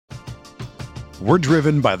We're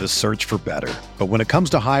driven by the search for better. But when it comes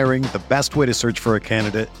to hiring, the best way to search for a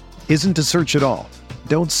candidate isn't to search at all.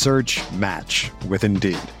 Don't search, match with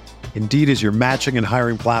Indeed. Indeed is your matching and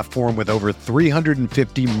hiring platform with over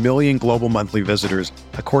 350 million global monthly visitors,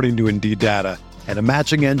 according to Indeed data, and a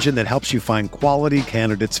matching engine that helps you find quality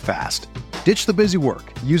candidates fast. Ditch the busy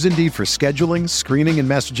work. Use Indeed for scheduling, screening, and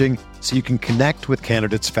messaging so you can connect with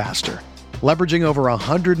candidates faster. Leveraging over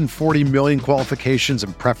 140 million qualifications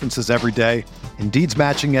and preferences every day, Indeed's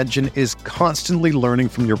matching engine is constantly learning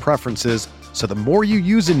from your preferences, so the more you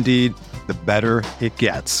use Indeed, the better it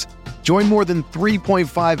gets. Join more than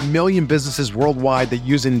 3.5 million businesses worldwide that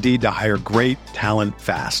use Indeed to hire great talent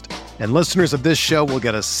fast. And listeners of this show will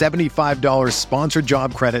get a $75 sponsored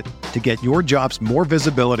job credit to get your jobs more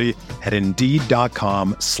visibility at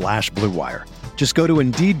Indeed.com/Blue Wire. Just go to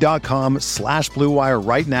Indeed.com/Blue Wire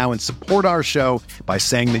right now and support our show by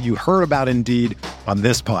saying that you heard about Indeed on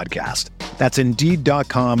this podcast. That's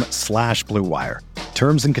Indeed.com/Blue Wire.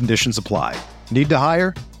 Terms and conditions apply. Need to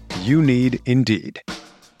hire? You need Indeed.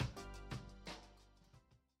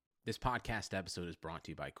 This podcast episode is brought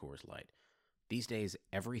to you by Coors Light. These days,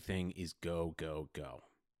 everything is go, go, go.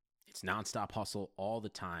 It's nonstop hustle all the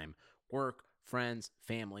time. Work, friends,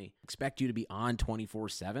 family, expect you to be on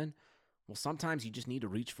 24/7. Well, sometimes you just need to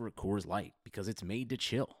reach for a Coors Light because it's made to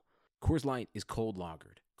chill. Coors Light is cold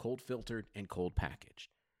lagered, cold filtered, and cold packaged.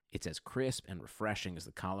 It's as crisp and refreshing as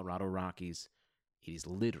the Colorado Rockies. It is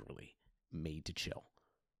literally made to chill.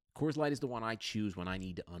 Coors Light is the one I choose when I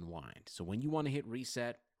need to unwind. So when you want to hit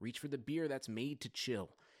reset, reach for the beer that's made to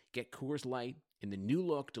chill. Get Coors Light in the new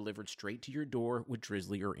look delivered straight to your door with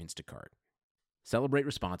Drizzly or Instacart. Celebrate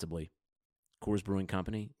responsibly. Coors Brewing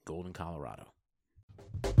Company, Golden, Colorado.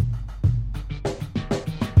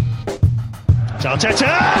 Arteta!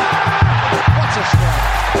 What a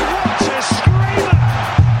strike! What a screamer!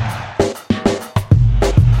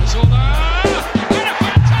 Zola! And a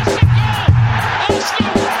fantastic goal!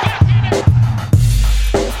 Arsenal back in it!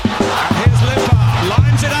 And here's Limpar,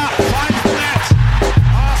 lines it up, finds the net.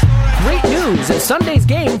 Great news, as Sunday's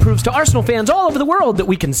game proves to Arsenal fans all over the world that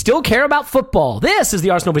we can still care about football. This is the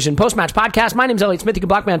Arsenal Vision post-match podcast. My name's Elliot Smith. You can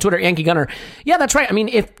block me on Twitter, Yankee Gunner. Yeah, that's right. I mean,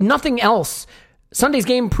 if nothing else, Sunday's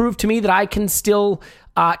game proved to me that I can still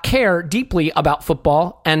care deeply about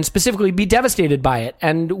football and specifically be devastated by it.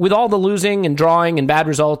 And with all the losing and drawing and bad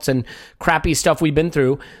results and crappy stuff we've been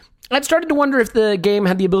through, I'd started to wonder if the game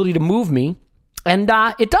had the ability to move me. And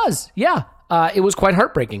it does. Yeah, it was quite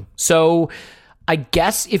heartbreaking. So I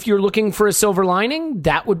guess if you're looking for a silver lining,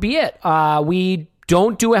 that would be it. We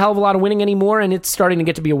don't do a hell of a lot of winning anymore, and it's starting to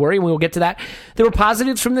get to be a worry, and we will get to that. There were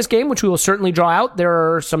positives from this game, which we will certainly draw out.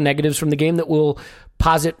 There are some negatives from the game that will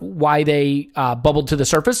posit why they bubbled to the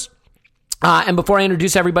surface. And before I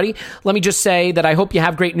introduce everybody, let me just say that I hope you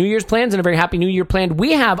have great New Year's plans and a very happy New Year planned.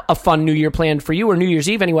 We have a fun New Year planned for you, or New Year's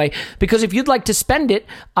Eve anyway, because if you'd like to spend it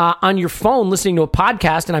on your phone listening to a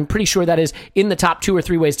podcast, and I'm pretty sure that is in the top 2 or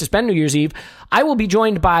 3 ways to spend New Year's Eve, I will be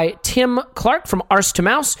joined by Tim Clark from Ars to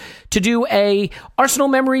Mouse to do a Arsenal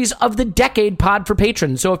Memories of the Decade pod for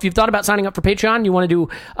patrons. So if you've thought about signing up for Patreon, you want to do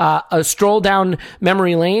a stroll down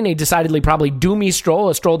memory lane, a decidedly probably doomy stroll,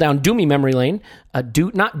 a stroll down doomy memory lane, not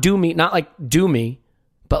doomy, not like doomy,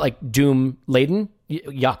 but like doom laden.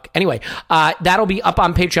 Yuck. Anyway, that'll be up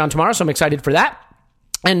on Patreon tomorrow, so I'm excited for that.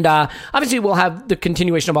 And obviously, we'll have the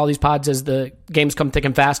continuation of all these pods as the games come thick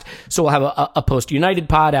and fast. So we'll have a post-United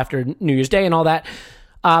pod after New Year's Day and all that.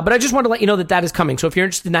 But I just want to let you know that that is coming. So if you're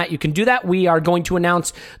interested in that, you can do that. We are going to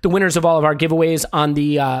announce the winners of all of our giveaways on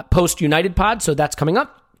the post-United pod. So that's coming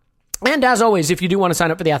up. And as always, if you do want to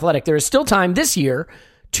sign up for The Athletic, there is still time this year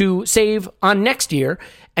to save on next year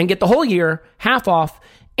and get the whole year half off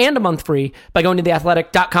and a month free by going to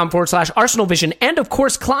theathletic.com/Arsenal Vision. And of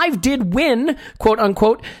course, Clive did win, quote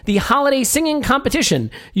unquote, the holiday singing competition.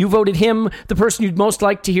 You voted him the person you'd most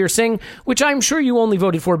like to hear sing, which I'm sure you only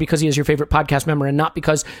voted for because he is your favorite podcast member and not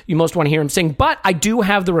because you most want to hear him sing. But I do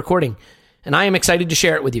have the recording, and I am excited to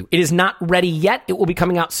share it with you. It is not ready yet. It will be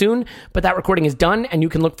coming out soon, but that recording is done, and you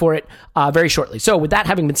can look for it very shortly. So with that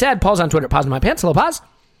having been said, Paul's on Twitter at Pause in My Pants. Hello, Pause.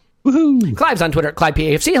 Woohoo. Clive's on Twitter at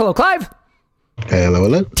ClivePAFC. Hello, Clive. Hello,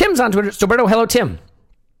 hello. Tim's on Twitter. Roberto, hello, Tim.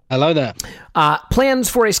 Hello there.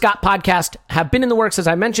 Plans for a Scott podcast have been in the works, as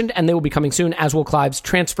I mentioned, and they will be coming soon, as will Clive's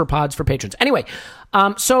transfer pods for patrons. Anyway,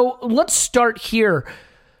 so let's start here.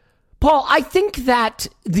 Paul, I think that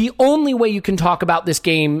the only way you can talk about this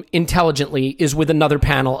game intelligently is with another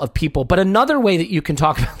panel of people. But another way that you can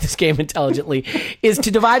talk about this game intelligently is to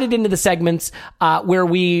divide it into the segments where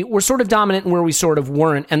we were sort of dominant and where we sort of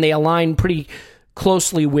weren't, and they align pretty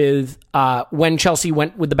closely with when Chelsea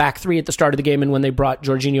went with the back three at the start of the game and when they brought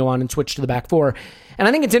Jorginho on and switched to the back four. And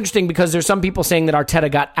I think it's interesting because there's some people saying that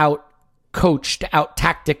Arteta got out-coached,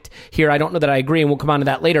 out-tacticked here. I don't know that I agree, and we'll come on to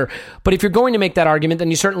that later. But if you're going to make that argument, then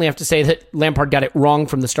you certainly have to say that Lampard got it wrong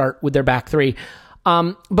from the start with their back three.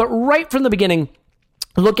 But right from the beginning,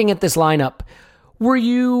 looking at this lineup, were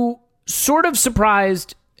you sort of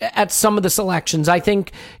surprised at some of the selections? I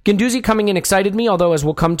think Guendouzi coming in excited me, although as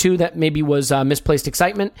we'll come to, that maybe was misplaced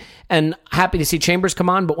excitement, and happy to see Chambers come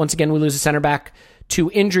on, but once again we lose a center back to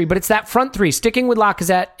injury. But it's that front three, sticking with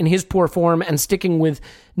Lacazette in his poor form and sticking with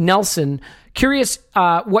Nelson. Curious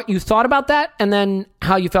what you thought about that, and then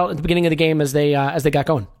how you felt at the beginning of the game as they got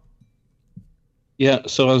going. Yeah,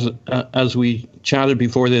 so as we chatted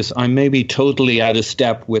before this, I may be totally out of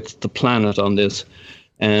step with the planet on this.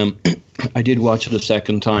 I did watch it a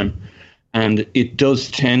second time, and it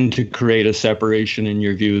does tend to create a separation in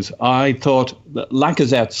your views. I thought that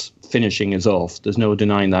Lacazette's finishing is off. There's no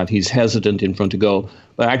denying that. He's hesitant in front of goal.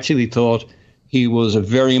 But I actually thought he was a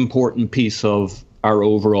very important piece of our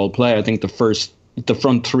overall play. I think the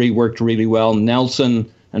front three worked really well.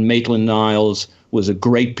 Nelson and Maitland-Niles was a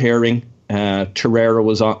great pairing. Torreira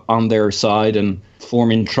was on their side and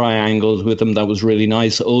forming triangles with them. That was really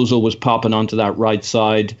nice. Ozil was popping onto that right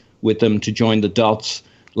side with them to join the dots.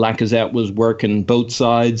 Lacazette was working both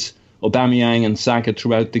sides. Aubameyang and Saka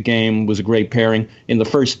throughout the game was a great pairing. In the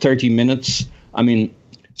first 30 minutes, I mean,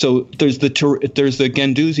 so there's the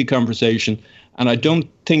Guendouzi conversation, and I don't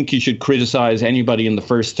think you should criticize anybody in the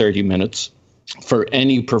first 30 minutes for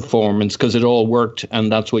any performance because it all worked,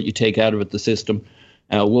 and that's what you take out of it, the system.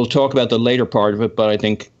 We'll talk about the later part of it, but I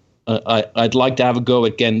think I'd like to have a go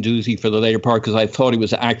at Guendouzi for the later part because I thought he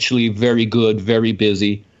was actually very good, very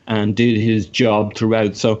busy, and did his job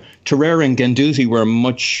throughout. So Torreira and Guendouzi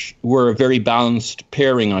were a very balanced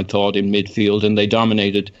pairing, I thought, in midfield, and they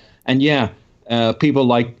dominated. And yeah, people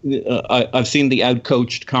like I've seen the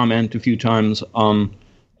outcoached comment a few times on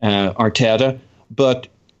Arteta, but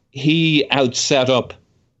he outset up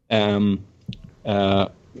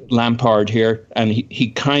Lampard here, and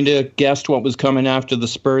he kind of guessed what was coming after the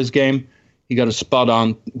Spurs game. He got a spot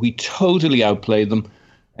on. We totally outplayed them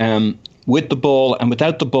with the ball and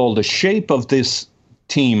without the ball. The shape of this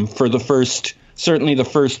team for certainly the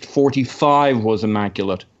first 45 was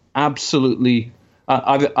immaculate. Absolutely.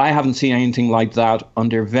 I haven't seen anything like that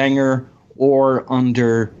under Wenger or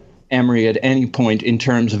under Emery at any point in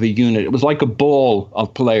terms of a unit. It was like a ball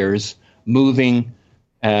of players moving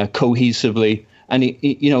cohesively. And,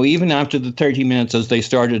 even after the 30 minutes as they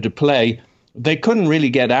started to play, they couldn't really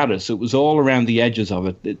get at us. It was all around the edges of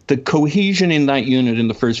it. The cohesion in that unit in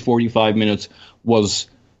the first 45 minutes was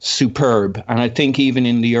superb. And I think even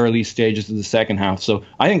in the early stages of the second half. So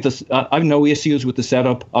I think I have no issues with the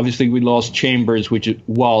setup. Obviously, we lost Chambers, which it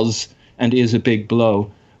was and is a big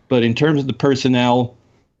blow. But in terms of the personnel,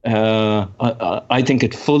 I think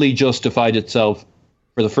it fully justified itself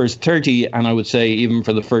for the first 30. And I would say even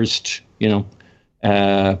for the first,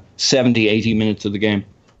 70, 80 minutes of the game.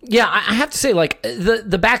 Yeah, I have to say,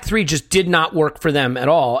 the back three just did not work for them at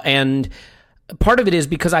all. And part of it is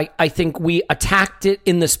because I think we attacked it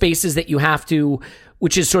in the spaces that you have to,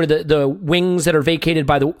 which is sort of the wings that are vacated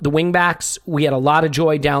by the wing backs. We had a lot of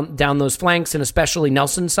joy down those flanks, and especially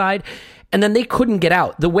Nelson's side. And then they couldn't get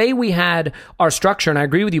out. The way we had our structure, and I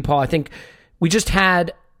agree with you, Paul, I think we just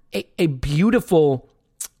had a beautiful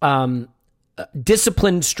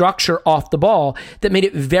disciplined structure off the ball that made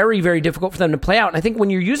it very, very difficult for them to play out. And I think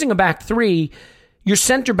when you're using a back three, your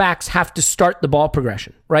center backs have to start the ball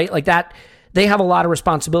progression, right? Like that, they have a lot of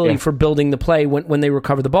responsibility for building the play when they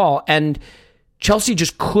recover the ball. And Chelsea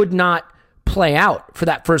just could not play out for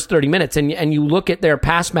that first 30 minutes. And you look at their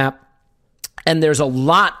pass map, and there's a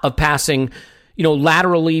lot of passing,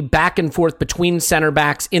 laterally back and forth between center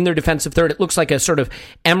backs in their defensive third. It looks like a sort of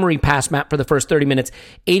Emery pass map for the first 30 minutes.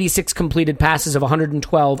 86 completed passes of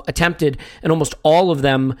 112 attempted, and almost all of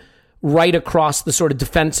them right across the sort of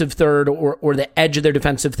defensive third or the edge of their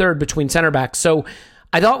defensive third between center backs. So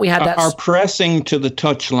I thought we had that. Our pressing to the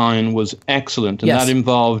touchline was excellent, and that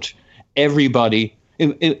involved everybody.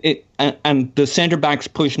 And the centre backs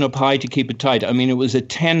pushing up high to keep it tight. I mean, it was a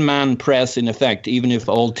 10-man press in effect, even if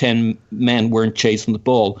all 10 men weren't chasing the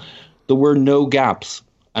ball. There were no gaps,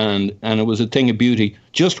 and it was a thing of beauty.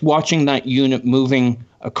 Just watching that unit moving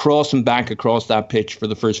across and back across that pitch for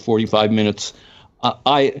the first 45 minutes,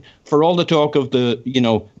 for all the talk of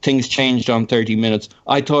things changed on 30 minutes,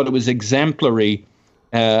 I thought it was exemplary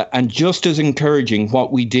and just as encouraging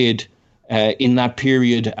what we did in that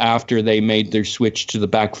period after they made their switch to the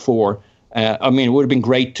back four. It would have been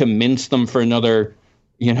great to mince them for another,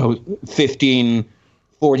 15,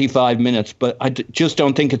 45 minutes. But I just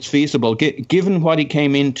don't think it's feasible. Given what he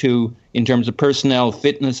came into in terms of personnel,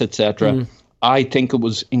 fitness, etc., I think it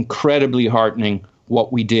was incredibly heartening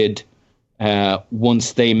what we did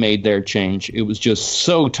once they made their change. It was just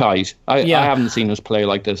so tight. I haven't seen us play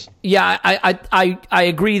like this. Yeah, I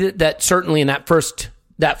agree that certainly in that first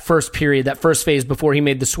period, that first phase before he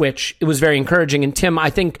made the switch, it was very encouraging. And Tim,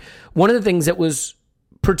 I think one of the things that was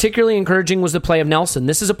particularly encouraging was the play of Nelson.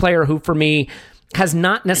 This is a player who, for me, has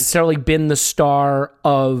not necessarily been the star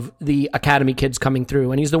of the academy kids coming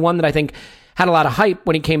through. And he's the one that I think had a lot of hype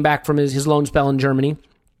when he came back from his loan spell in Germany.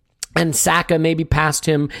 And Saka maybe passed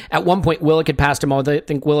him. At one point, Willock had passed him, although I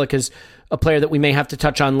think Willock is a player that we may have to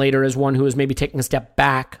touch on later as one who is maybe taking a step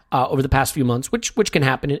back over the past few months, which can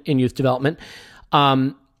happen in youth development.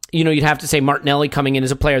 You'd have to say Martinelli coming in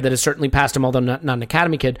as a player that has certainly passed him, although not an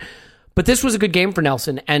academy kid. But this was a good game for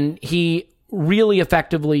Nelson, and he really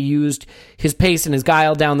effectively used his pace and his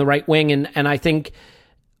guile down the right wing. And I think,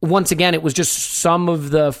 once again, it was just some of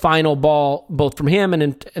the final ball, both from him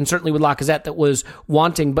and certainly with Lacazette, that was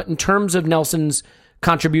wanting. But in terms of Nelson's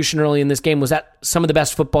contribution early in this game, was that some of the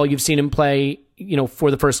best football you've seen him play,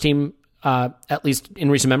 for the first team, at least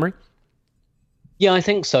in recent memory? Yeah, I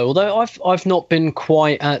think so. Although I've not been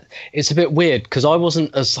quite at. It's a bit weird because I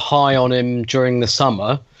wasn't as high on him during the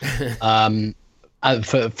summer,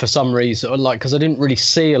 for some reason, because I didn't really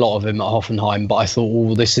see a lot of him at Hoffenheim. But I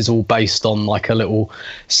thought, this is all based on like a little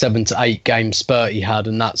 7 to 8 game spurt he had,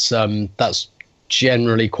 and that's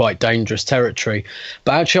generally quite dangerous territory.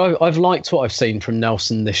 But actually, I've liked what I've seen from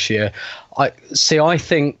Nelson this year. I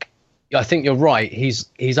think you're right. He's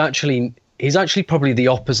actually probably the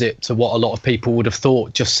opposite to what a lot of people would have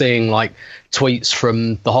thought, just seeing like tweets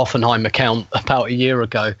from the Hoffenheim account about a year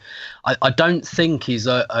ago. I don't think he's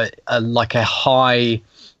a high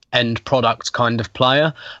end product kind of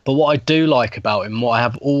player. But what I do like about him, what I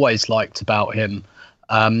have always liked about him,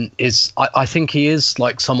 is I think he is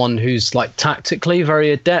like someone who's like tactically very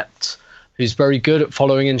adept, who's very good at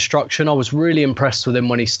following instruction. I was really impressed with him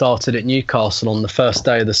when he started at Newcastle on the first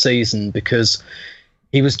day of the season, because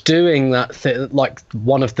he was doing that like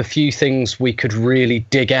one of the few things we could really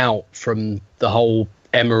dig out from the whole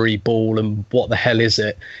Emery ball and what the hell is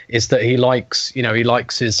it, is that he likes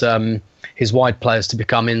his wide players to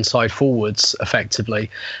become inside forwards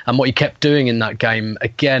effectively. And what he kept doing in that game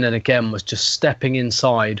again and again was just stepping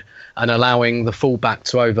inside and allowing the fullback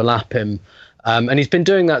to overlap him. And he's been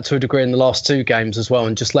doing that to a degree in the last 2 games as well,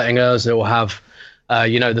 and just letting Ozil have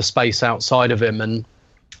the space outside of him. And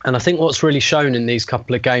I think what's really shown in these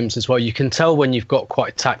couple of games as well, you can tell when you've got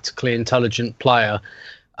quite a tactically intelligent player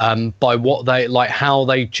by what they like, how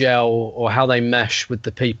they gel or how they mesh with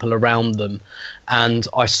the people around them. And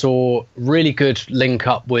I saw really good link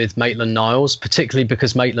up with Maitland-Niles, particularly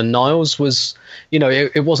because Maitland-Niles was,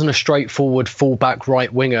 it wasn't a straightforward fullback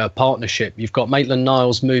right winger partnership. You've got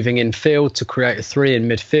Maitland-Niles moving in field to create a 3 in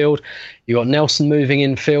midfield. You've got Nelson moving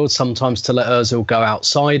in field, sometimes to let Ozil go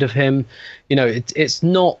outside of him. It's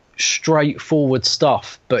not straightforward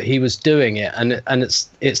stuff, but he was doing it, and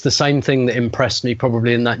it's the same thing that impressed me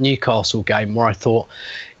probably in that Newcastle game, where I thought,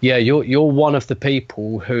 yeah, you're one of the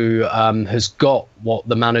people who has got what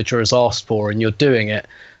the manager has asked for, and you're doing it,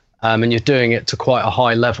 and you're doing it to quite a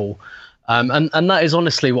high level. And that is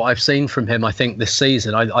honestly what I've seen from him, I think, this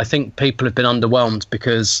season. I think people have been underwhelmed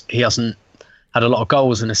because he hasn't had a lot of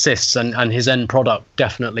goals and assists, and his end product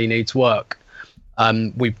definitely needs work.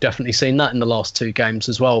 We've definitely seen that in the last 2 games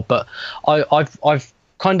as well. But I've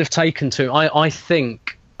kind of taken to. I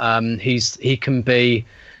think he can be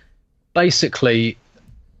basically.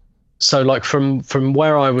 So like from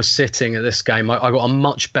where I was sitting at this game, I got a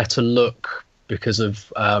much better look because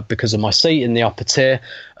of my seat in the upper tier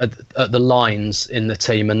at the lines in the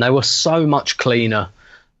team, and they were so much cleaner.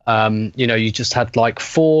 You just had like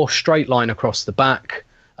 4 straight line across the back.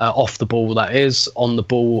 Off the ball, that is. On the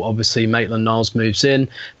ball, obviously, Maitland-Niles moves in.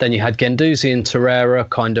 Then you had Guendouzi and Torreira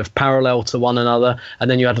kind of parallel to one another. And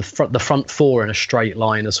then you had the front 4 in a straight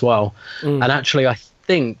line as well. And actually, I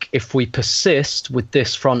think if we persist with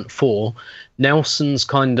this front 4, Nelson's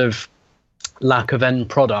kind of lack of end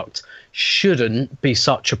product shouldn't be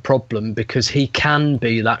such a problem, because he can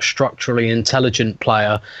be that structurally intelligent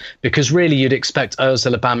player. Because really you'd expect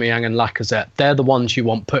Ozil, Aubameyang and Lacazette, they're the ones you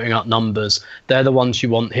want putting up numbers, they're the ones you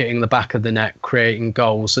want hitting the back of the net, creating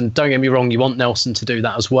goals. And don't get me wrong, you want Nelson to do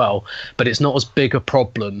that as well, but it's not as big a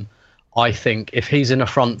problem, I think, if he's in a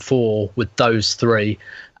front 4 with those 3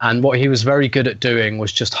 And what he was very good at doing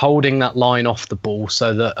was just holding that line off the ball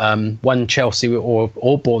so that when Chelsea or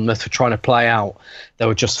Bournemouth were trying to play out, there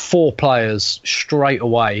were just 4 players straight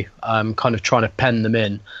away kind of trying to pen them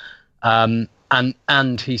in.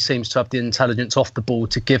 And he seems to have the intelligence off the ball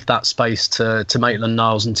to give that space to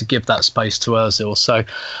Maitland-Niles and to give that space to Ozil. So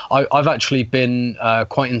I've actually been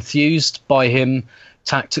quite enthused by him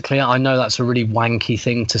tactically. I know that's a really wanky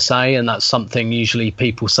thing to say, and that's something usually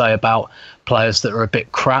people say about players that are a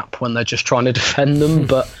bit crap when they're just trying to defend them.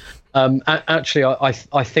 But actually,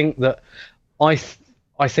 I think that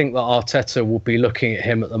I think that Arteta will be looking at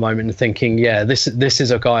him at the moment and thinking, yeah, this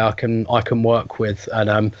is a guy I can work with,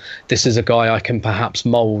 and this is a guy I can perhaps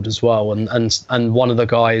mould as well, and one of the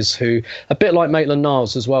guys who, a bit like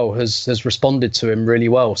Maitland-Niles as well, has responded to him really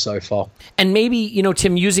well so far. And maybe,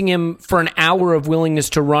 Tim, using him for an hour of willingness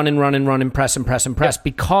to run and press,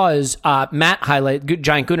 because Matt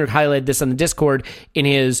Giant Goonard highlighted this on the Discord in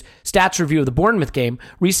his stats review of the Bournemouth game.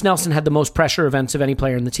 Reiss Nelson had the most pressure events of any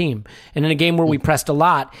player in the team, and in a game where we pressed a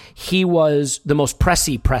lot, he was the most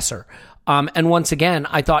pressy presser. And once again,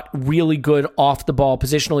 I thought really good off the ball,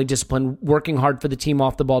 positionally disciplined, working hard for the team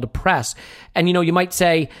off the ball to press. And, you might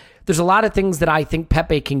say there's a lot of things that I think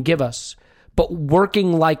Pepe can give us, but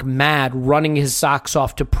working like mad, running his socks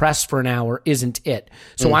off to press for an hour isn't it.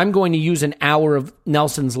 So I'm going to use an hour of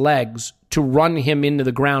Nelson's legs to run him into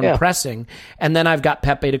the ground pressing, and then I've got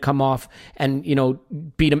Pepe to come off and,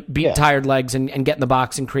 beat tired legs and get in the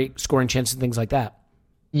box and create scoring chances and things like that.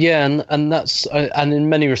 Yeah, and that's and in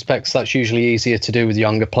many respects that's usually easier to do with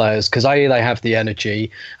younger players because A, they have the energy,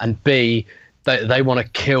 and B, they want to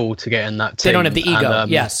kill to get in that team. They don't have the ego. And,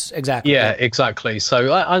 yes, exactly. Yeah, exactly.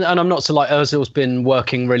 So, and I'm not so like Ozil's been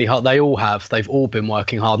working really hard. They all have. They've all been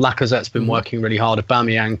working hard. Lacazette's been working really hard.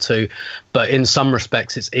 Aubameyang too. But in some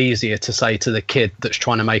respects, it's easier to say to the kid that's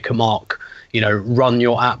trying to make a mark, run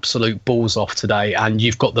your absolute balls off today, and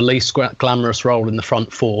you've got the least glamorous role in the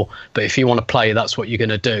front 4. But if you want to play, that's what you're going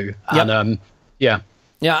to do. Yep. And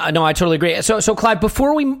Yeah, no, I totally agree. So Clive,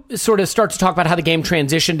 before we sort of start to talk about how the game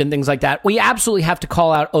transitioned and things like that, we absolutely have to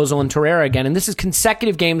call out Ozil and Torreira again. And this is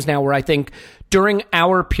consecutive games now where I think during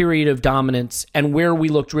our period of dominance and where we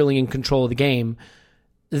looked really in control of the game,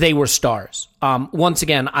 they were stars. Once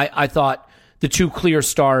again, I thought the 2 clear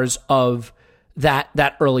stars of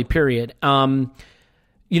that early period. I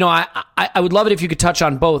would love it if you could touch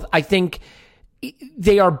on both. I think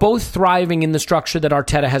they are both thriving in the structure that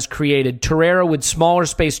Arteta has created. Torreira with smaller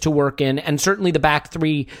space to work in, and certainly the back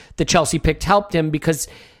 3 that Chelsea picked helped him because,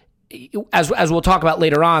 as we'll talk about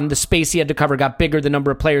later on, the space he had to cover got bigger, the number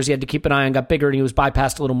of players he had to keep an eye on got bigger, and he was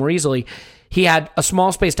bypassed a little more easily. He had a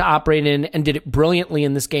small space to operate in and did it brilliantly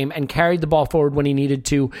in this game and carried the ball forward when he needed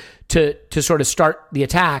to sort of start the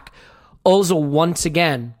attack. Ozil, once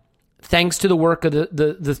again, thanks to the work of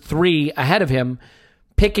the 3 ahead of him,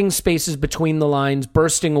 picking spaces between the lines,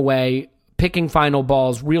 bursting away, picking final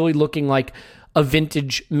balls, really looking like a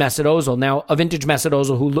vintage Mesut Ozil. Now, a vintage Mesut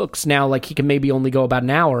Ozil who looks now like he can maybe only go about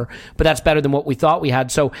an hour, but that's better than what we thought we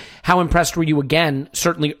had. So how impressed were you again,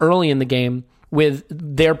 certainly early in the game, with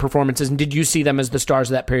their performances, and did you see them as the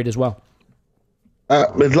stars of that period as well?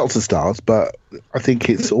 There's lots of stars, but I think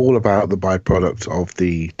it's all about the byproduct of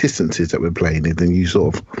the distances that we're playing in. And you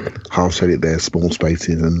sort of half said it there, small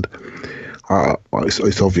spaces, and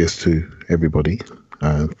it's obvious to everybody,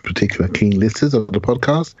 particular keen listeners of the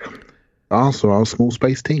podcast, Arsenal are a small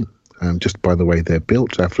space team. Just by the way they're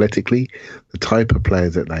built athletically, the type of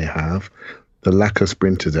players that they have, the lack of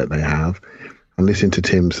sprinters that they have, and listen to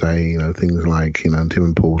Tim say, things like, Tim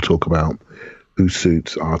and Paul talk about who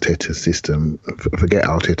suits Arteta's system. Forget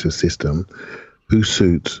Arteta's system. Who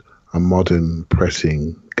suits a modern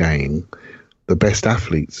pressing game? The best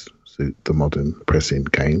athletes suit the modern pressing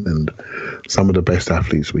game, and some of the best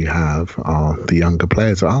athletes we have are the younger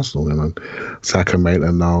players at Arsenal. Saka,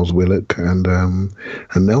 Maitland-Niles, Willock, and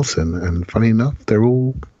Nelson. And funny enough, they're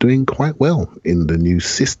all doing quite well in the new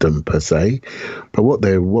system per se. But what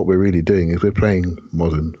we're really doing is we're playing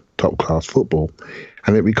modern top-class football.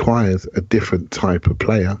 And it requires a different type of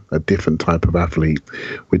player, a different type of athlete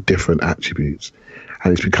with different attributes.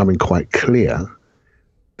 And it's becoming quite clear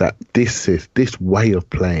that this way of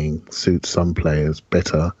playing suits some players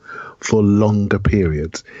better for longer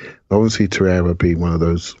periods. Obviously, Torreira being one of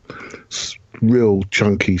those real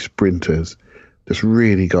chunky sprinters that's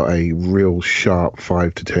really got a real sharp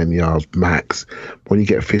 5 to 10 yards max. When you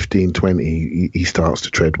get 15, 20, he starts to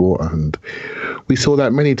tread water. And we saw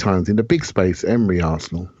that many times in the big space Emery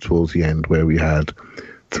Arsenal towards the end, where we had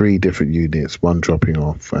 3 different units, one dropping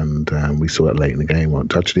off, and we saw that late in the game. I won't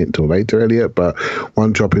touch it until later, Elliot, but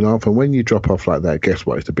one dropping off. And when you drop off like that, guess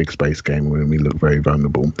what? It's a big space game when we look very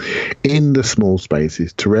vulnerable. In the small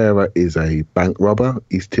spaces, Torreira is a bank robber.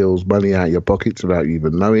 He steals money out of your pockets without you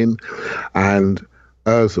even knowing. And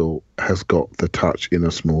Ozil has got the touch in a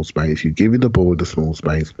small space. You give him the ball in the small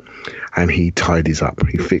space and he tidies up.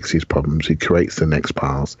 He fixes problems. He creates the next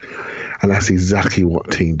pass. And that's exactly what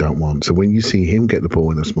team don't want. So when you see him get the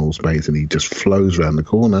ball in a small space and he just flows around the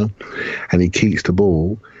corner and he keeps the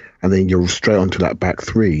ball and then you're straight onto that back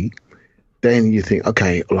 3, then you think,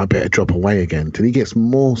 okay, well, I better drop away again. Till he gets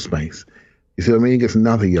more space. You see what I mean? He gets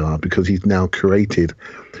another yard because he's now created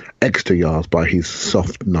extra yards by his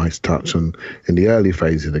soft, nice touch and in the early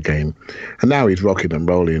phase of the game. And now he's rocking and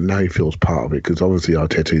rolling, and now he feels part of it because obviously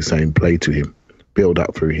Arteta is saying play to him, build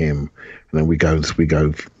up through him, and then we go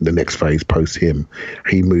the next phase post him.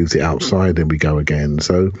 He moves it outside, and we go again.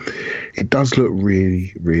 So it does look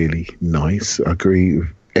really, really nice. I agree with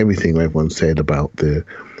everything everyone said about the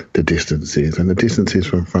distances, and the distances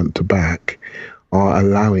from front to back are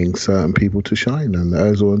allowing certain people to shine, and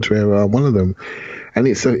Ozil and Torreira are one of them. And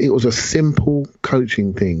it was a simple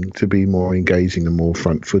coaching thing to be more engaging and more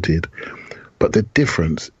front-footed, but the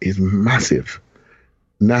difference is massive.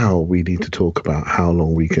 Now we need to talk about how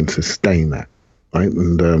long we can sustain that, right?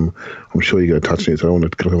 And I'm sure you're going to touch on it, so I don't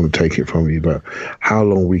want to take it from you, but how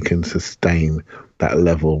long we can sustain that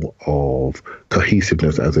level of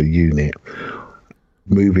cohesiveness as a unit,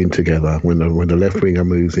 moving together when the left winger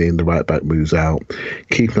moves in, the right back moves out,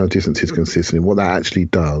 keeping our distances consistent. And what that actually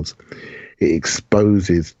does, it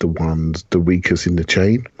exposes the weakest in the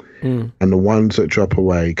chain. And the ones that drop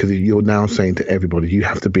away, because you're now saying to everybody, you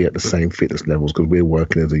have to be at the same fitness levels because we're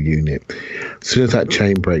working as a unit. As soon as that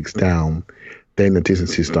chain breaks down, then the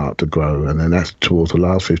distances start to grow. And then that's towards the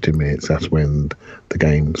last 15 minutes, that's when the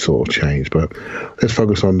game sort of changed. But let's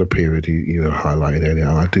focus on the period you highlighted earlier.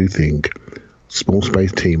 I do think small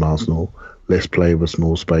space team Arsenal, let's play with a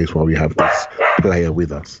small space while we have this player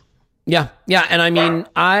with us. Yeah. And I mean,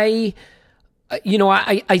 I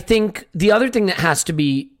think the other thing that has to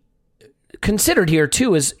be considered here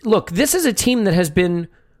too is, look, this is a team that has been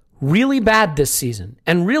really bad this season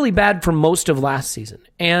and really bad for most of last season.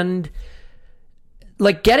 And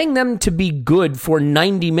like getting them to be good for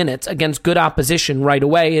 90 minutes against good opposition right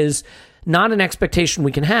away is not an expectation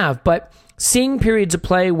we can have, but seeing periods of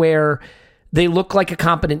play where they look like a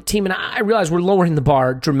competent team, and I realize we're lowering the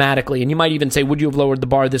bar dramatically, and you might even say, would you have lowered the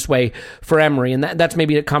bar this way for Emery? And that's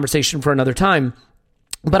maybe a conversation for another time.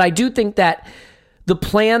 But I do think that the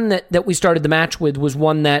plan that we started the match with was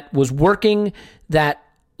one that was working, that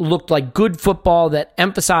looked like good football, that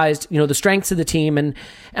emphasized, the strengths of the team. And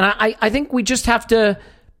I think we just have to,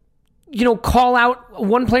 call out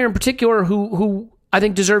one player in particular who I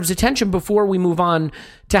think deserves attention before we move on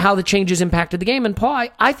to how the changes impacted the game. And Paul,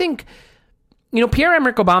 I think,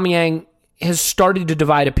 Pierre-Emerick Aubameyang has started to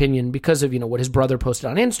divide opinion because of, what his brother posted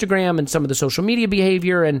on Instagram and some of the social media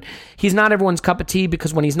behavior. And he's not everyone's cup of tea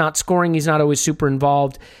because when he's not scoring, he's not always super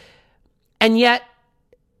involved. And yet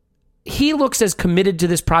he looks as committed to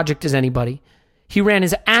this project as anybody. He ran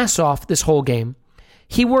his ass off this whole game.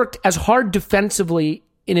 He worked as hard defensively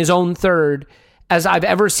in his own third as I've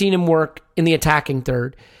ever seen him work in the attacking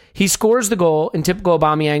third. He scores the goal in typical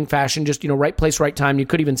Aubameyang fashion, just, right place, right time. You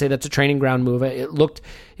could even say that's a training ground move. It looked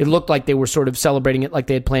like they were sort of celebrating it like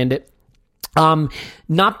they had planned it.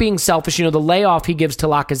 Not being selfish, the layoff he gives to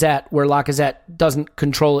Lacazette, where Lacazette doesn't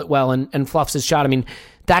control it well and fluffs his shot. I mean,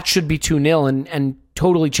 that should be 2-0 and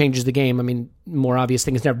totally changes the game. I mean, more obvious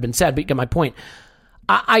thing has never been said, but you get my point.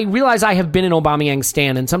 I realize I have been an Aubameyang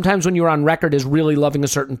stan, and sometimes when you're on record as really loving a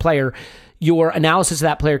certain player, your analysis of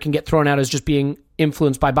that player can get thrown out as just being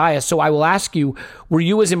influenced by bias. So I will ask you, were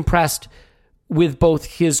you as impressed with both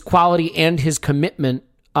his quality and his commitment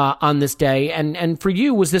on this day? And for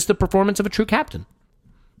you, was this the performance of a true captain?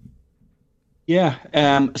 Yeah.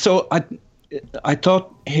 So I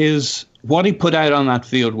thought what he put out on that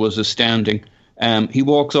field was astounding. He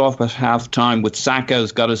walks off at halftime with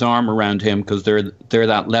Saka's got his arm around him because they're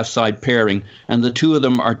that left side pairing, and the two of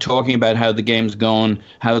them are talking about how the game's going,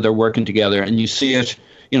 how they're working together, and you see it.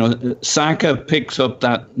 Saka picks up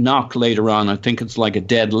that knock later on. I think it's like a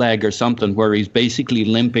dead leg or something, where he's basically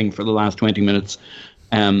limping for the last 20 minutes,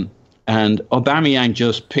 and Aubameyang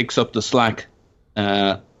just picks up the slack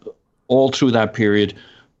all through that period.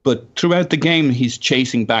 But throughout the game, he's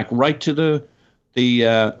chasing back right to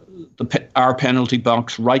our penalty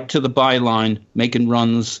box, right to the byline, making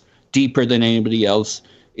runs deeper than anybody else.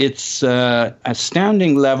 It's a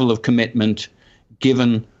astounding level of commitment,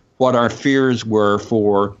 given what our fears were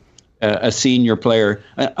for a senior player.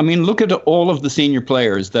 I mean, look at all of the senior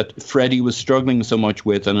players that Freddie was struggling so much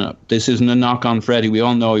with. And this isn't a knock on Freddie. We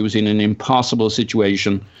all know he was in an impossible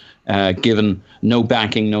situation, given no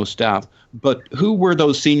backing, no staff. But who were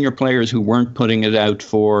those senior players who weren't putting it out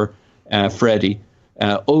for Freddie?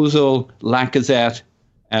 Ozil, Lacazette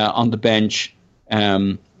on the bench.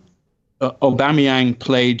 Aubameyang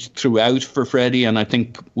played throughout for Freddie and I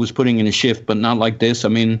think was putting in a shift, but not like this. I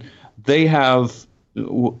mean, they have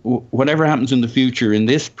whatever happens in the future in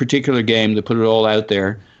this particular game, they put it all out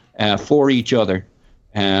there for each other.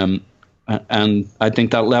 And I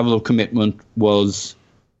think that level of commitment was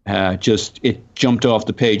it jumped off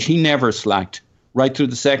the page. He never slacked. Right through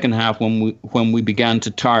the second half when we began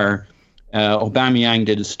to tire, Aubameyang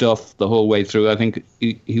did his stuff the whole way through. I think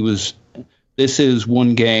this is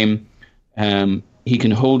one game he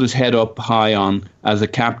can hold his head up high on as a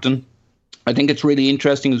captain. I think it's really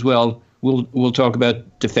interesting as well. We'll talk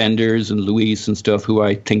about defenders and Luis and stuff, who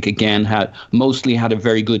I think again mostly had a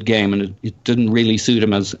very good game, and it didn't really suit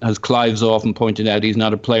him, as Clive's often pointed out. He's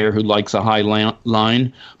not a player who likes a high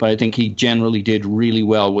line, but I think he generally did really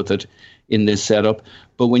well with it in this setup.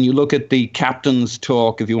 But when you look at the captain's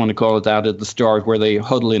talk, if you want to call it that, at the start, where they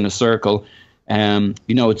huddle in a circle,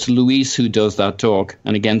 it's Luis who does that talk.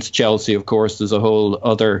 And against Chelsea, of course, there's a whole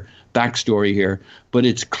other backstory here. But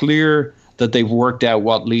it's clear that they've worked out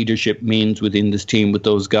what leadership means within this team with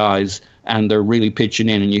those guys, and they're really pitching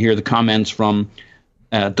in. And you hear the comments from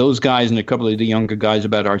those guys and a couple of the younger guys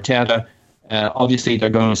about Arteta. Obviously, they're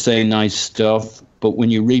going to say nice stuff, but when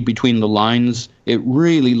you read between the lines, it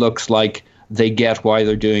really looks like they get why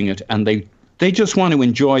they're doing it, and they just want to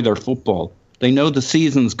enjoy their football. They know the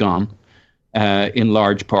season's gone, in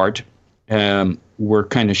large part. We're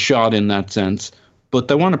kind of shot in that sense, but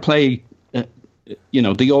they want to play.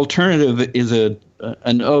 The alternative is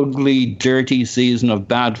an ugly, dirty season of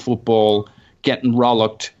bad football, getting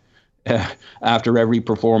rollocked after every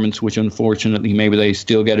performance, which unfortunately maybe they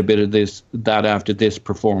still get a bit of that after this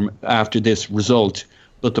result.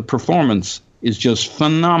 But the performance is just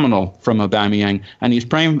phenomenal from Aubameyang, and he's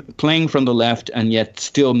playing from the left and yet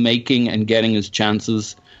still making and getting his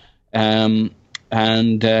chances. If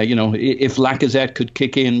Lacazette could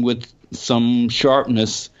kick in with some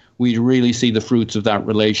sharpness, we'd really see the fruits of that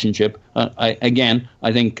relationship. I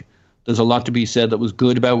think there's a lot to be said that was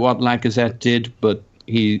good about what Lacazette did, but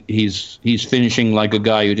he's finishing like a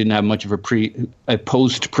guy who didn't have much of a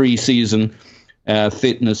post-preseason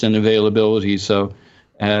fitness and availability. So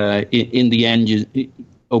in the end,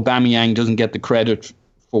 Aubameyang doesn't get the credit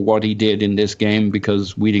for what he did in this game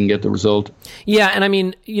because we didn't get the result. Yeah, and I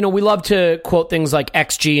mean, we love to quote things like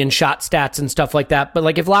XG and shot stats and stuff like that, but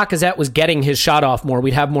like if Lacazette was getting his shot off more,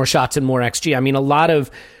 we'd have more shots and more XG. I mean, a lot of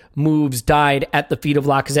moves died at the feet of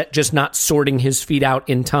Lacazette, just not sorting his feet out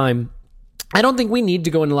in time. I don't think we need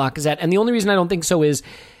to go into Lacazette, and the only reason I don't think so is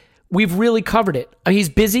we've really covered it. I mean, he's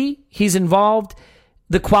busy, he's involved,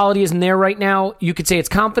 the quality isn't there right now. You could say it's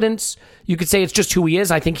confidence. You could say it's just who he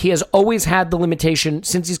is. I think he has always had the limitation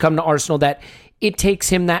since he's come to Arsenal that it takes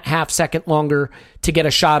him that half second longer to get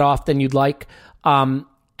a shot off than you'd like. And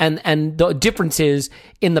the difference is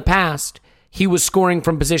in the past, he was scoring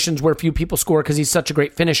from positions where few people score because he's such a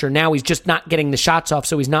great finisher. Now he's just not getting the shots off,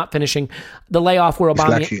 so he's not finishing. The layoff where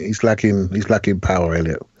Aubameyang... He's lacking power,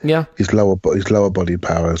 Elliot. Yeah. His lower body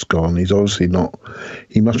power is gone. He's obviously not...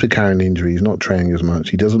 He must be carrying injury. He's not training as much.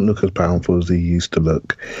 He doesn't look as powerful as he used to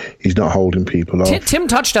look. He's not holding people off. Tim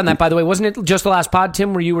touched on that, by the way. Wasn't it just the last pod,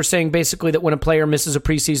 Tim, where you were saying basically that when a player misses a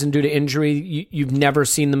preseason due to injury, you've never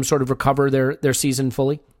seen them sort of recover their season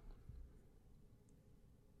fully?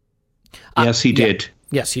 Yes, he did.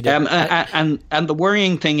 Yes, he did. And the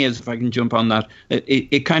worrying thing is, if I can jump on that,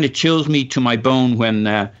 it kind of chills me to my bone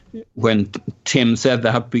when Tim said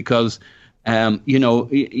that, because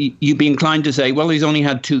you'd be inclined to say, well, he's only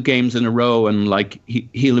had 2 games in a row, and like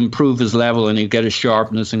he'll improve his level and he'll get his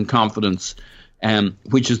sharpness and confidence,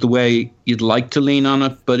 which is the way you'd like to lean on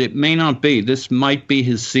it, but it may not be. This might be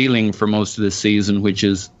his ceiling for most of this season, which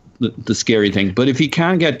is the scary thing. But if he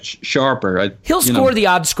can get sharper, he'll score the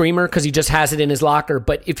odd screamer because he just has it in his locker.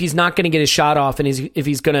 But if he's not going to get his shot off, and if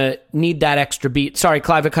he's going to need that extra beat, sorry,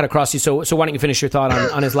 Clive, I cut across you. So why don't you finish your thought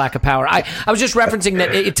on his lack of power? I was just referencing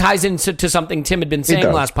that it ties into something Tim had been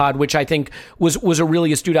saying last pod, which I think was a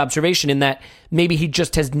really astute observation, in that maybe he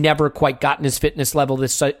just has never quite gotten his fitness level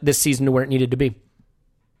this season to where it needed to be.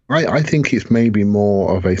 I think it's maybe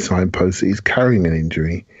more of a signpost that he's carrying an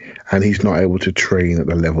injury and he's not able to train at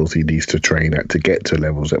the levels he needs to train at to get to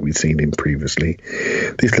levels that we've seen him previously.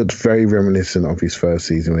 This looks very reminiscent of his first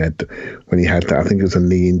season when he had that, I think it was a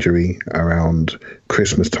knee injury around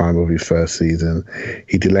Christmas time of his first season.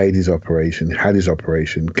 He delayed his operation, had his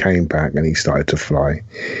operation, came back and he started to fly.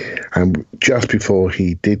 And just before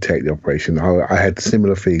he did take the operation, I had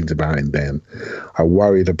similar feelings about him then. I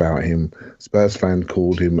worried about him. Spurs fan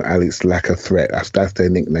called him Alex Lack a Threat. That's their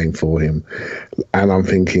nickname for him. And I'm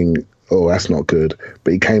thinking, oh, that's not good.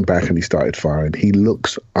 But he came back and he started firing. He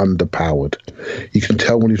looks underpowered. You can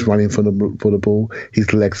tell when he's running for the ball,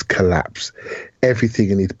 his legs collapse. Everything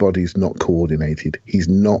in his body is not coordinated. He's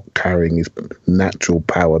not carrying his natural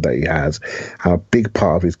power that he has. And a big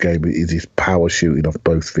part of his game is his power shooting off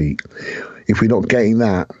both feet. If we're not getting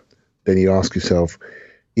that, then you ask yourself,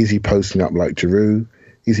 is he posting up like Giroud?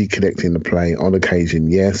 Is he connecting the play? On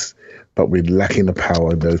occasion, yes. But we're lacking the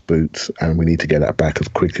power in those boots, and we need to get that back as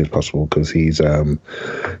quickly as possible because he's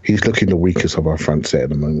looking the weakest of our front set at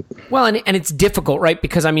the moment. Well, and it's difficult, right?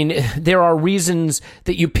 Because, I mean, there are reasons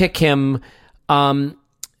that you pick him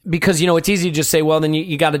because, it's easy to just say, well, then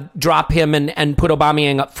you got to drop him and put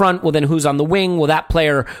Aubameyang up front. Well, then who's on the wing? Will that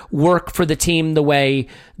player work for the team the way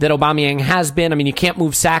that Aubameyang has been? I mean, you can't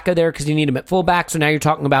move Saka there because you need him at fullback. So now you're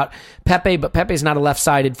talking about Pepe, but Pepe's not a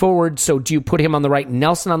left-sided forward. So do you put him on the right and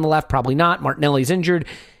Nelson on the left? Probably not. Martinelli's injured.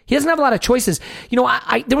 He doesn't have a lot of choices. There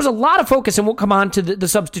was a lot of focus, and we'll come on to the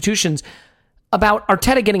substitutions, about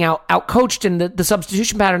Arteta getting out-coached and the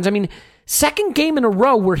substitution patterns. I mean, second game in a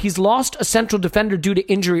row where he's lost a central defender due to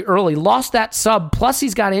injury early, lost that sub, plus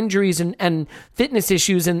he's got injuries and fitness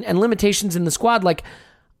issues and limitations in the squad. Like,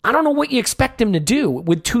 I don't know what you expect him to do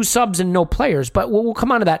with two subs and no players, but we'll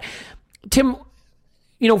come on to that. Tim,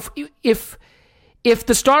 if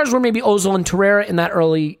the stars were maybe Ozil and Torreira in that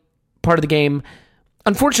early part of the game,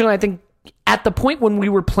 unfortunately, I think at the point when we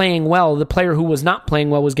were playing well, the player who was not playing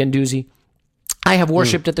well was Guendouzi. I have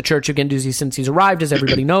worshipped at the Church of Guendouzi since he's arrived, as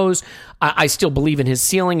everybody knows. I still believe in his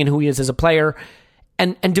ceiling and who he is as a player.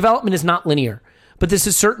 And development is not linear. But this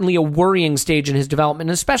is certainly a worrying stage in his development,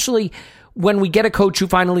 especially when we get a coach who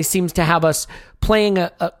finally seems to have us playing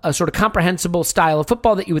a sort of comprehensible style of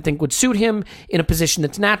football that you would think would suit him in a position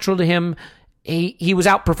that's natural to him. He was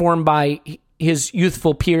outperformed by his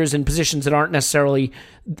youthful peers in positions that aren't necessarily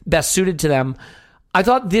best suited to them. I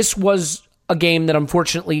thought this was a game that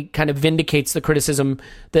unfortunately kind of vindicates the criticism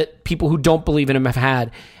that people who don't believe in him have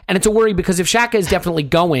had. And it's a worry because if Xhaka is definitely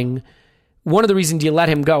going, one of the reasons you let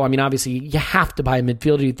him go, I mean, obviously you have to buy a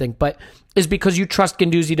midfielder, you'd think, but is because you trust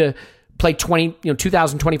Guendouzi to play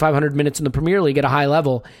 2,000, 2,500 minutes in the Premier League at a high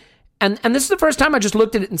level. And this is the first time I just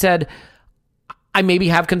looked at it and said, I maybe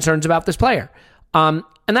have concerns about this player. And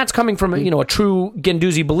that's coming from, a true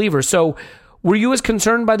Guendouzi believer. So were you as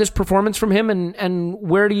concerned by this performance from him, and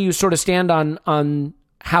where do you sort of stand on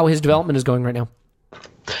how his development is going right now?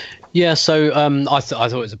 Yeah, so I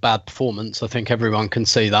thought it was a bad performance. I think everyone can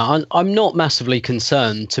see that. I'm not massively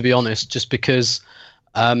concerned, to be honest, just because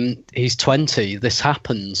he's 20. This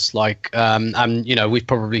happens. And we've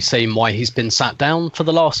probably seen why he's been sat down for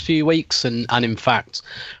the last few weeks, and in fact,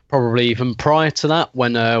 probably even prior to that,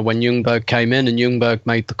 when Ljungberg came in and Ljungberg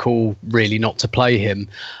made the call really not to play him,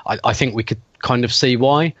 I think we could kind of see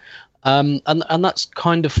why. And that's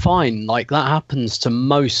kind of fine. Like, that happens to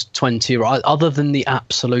most 20-year-old, other than the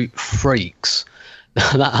absolute freaks.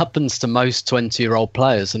 That happens to most 20-year-old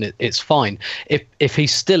players, and it's fine. If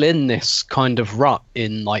he's still in this kind of rut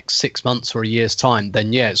in like 6 months or a year's time,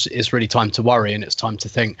 then yeah, it's really time to worry, and it's time to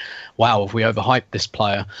think, wow, have we overhyped this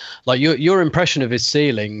player? Like, your impression of his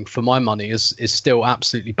ceiling, for my money, is still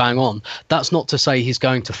absolutely bang on. That's not to say he's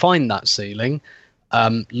going to find that ceiling.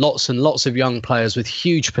 Lots and lots of young players with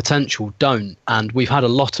huge potential don't, and we've had a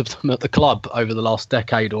lot of them at the club over the last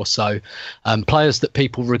decade or so. Players that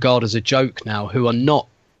people regard as a joke now, who are not,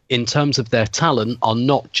 in terms of their talent, are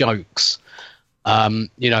not jokes. I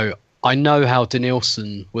know how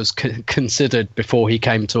Denilson was considered before he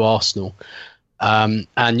came to Arsenal, and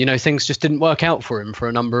things just didn't work out for him for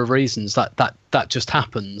a number of reasons. That just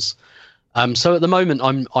happens. So at the moment,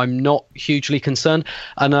 I'm not hugely concerned,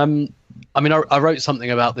 and I wrote something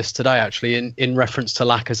about this today, actually, in reference to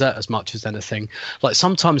Lacazette as much as anything. Like,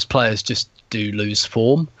 sometimes players just do lose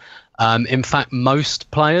form. In fact, most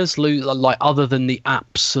players lose, like, other than the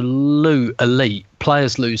absolute elite,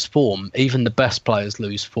 players lose form. Even the best players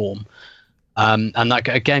lose form. And that,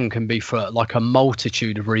 again, can be for like a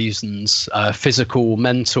multitude of reasons, physical,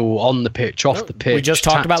 mental, on the pitch, off the pitch. We just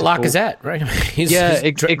talked about Lacazette, right? He's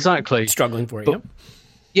exactly. Struggling for it,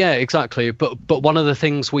 Yeah, exactly. But one of the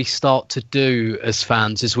things we start to do as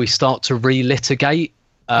fans is we start to relitigate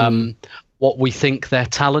what we think their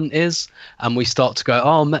talent is, and we start to go,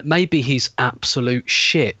 oh, maybe he's absolute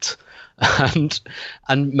shit. And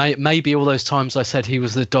maybe all those times I said he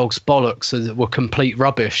was the dog's bollocks were complete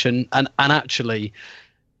rubbish. And actually,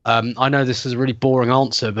 I know this is a really boring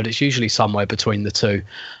answer, but it's usually somewhere between the two.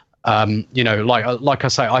 Like I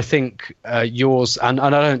say, I think yours, and I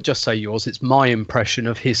don't just say yours, it's my impression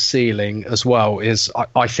of his ceiling as well, is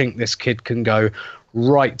I think this kid can go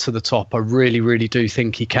right to the top. I really, really do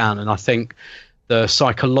think he can. And I think the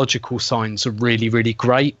psychological signs are really, really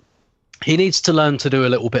great. He needs to learn to do a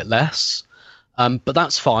little bit less, but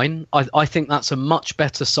that's fine. I think that's a much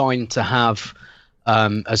better sign to have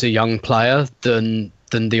as a young player than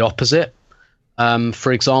the opposite.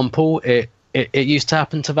 For example, it used to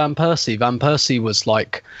happen to Van Persie. Van Persie was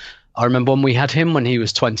like, I remember when we had him when he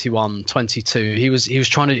was 21, 22, he was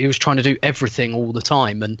trying to do everything all the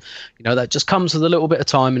time. And, that just comes with a little bit of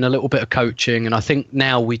time and a little bit of coaching. And I think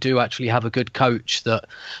now we do actually have a good coach that,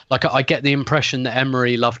 like, I get the impression that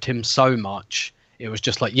Emery loved him so much. It was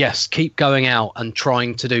just like, yes, keep going out and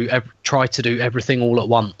try to do everything all at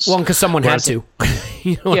once. Well, because someone had to.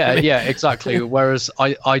 Yeah, exactly. Whereas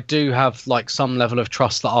I do have like some level of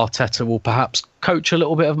trust that Arteta will perhaps coach a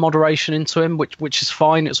little bit of moderation into him, which is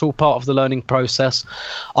fine. It's all part of the learning process.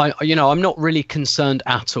 I'm not really concerned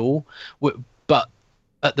at all, but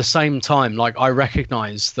at the same time, like, I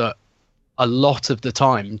recognise that a lot of the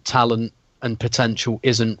time talent and potential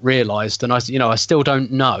isn't realised, and I still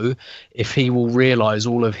don't know if he will realise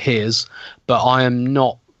all of his, but I am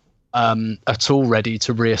not at all ready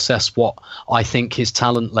to reassess what I think his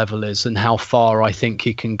talent level is and how far I think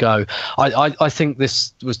he can go. I think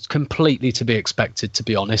this was completely to be expected, to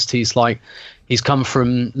be honest. He's come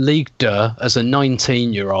from Ligue 2 as a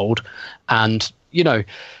 19-year-old, and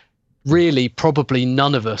really probably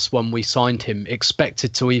none of us when we signed him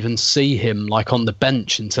expected to even see him like on the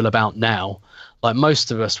bench until about now. Like, most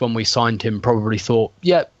of us when we signed him probably thought,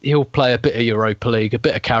 yeah, he'll play a bit of Europa League, a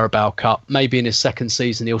bit of Carabao Cup. Maybe in his second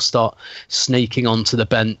season he'll start sneaking onto the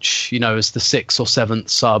bench, as the 6th or 7th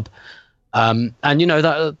sub. And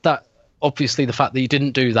that obviously the fact that he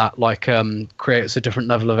didn't do that creates a different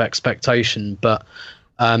level of expectation. But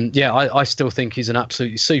I still think he's an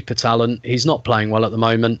absolutely super talent. He's not playing well at the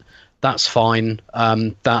moment. That's fine.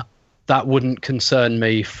 That wouldn't concern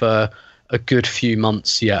me for a good few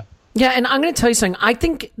months yet. Yeah, and I'm going to tell you something. I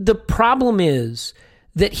think the problem is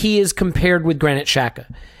that he is compared with Granit Xhaka.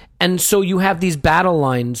 And so you have these battle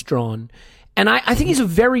lines drawn. And I think he's a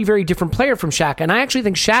very, very different player from Xhaka. And I actually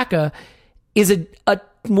think Xhaka is a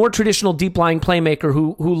more traditional deep-lying playmaker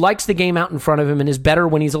who likes the game out in front of him and is better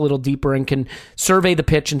when he's a little deeper and can survey the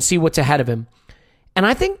pitch and see what's ahead of him. And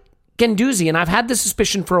I think Guendouzi, and I've had this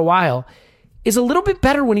suspicion for a while, is a little bit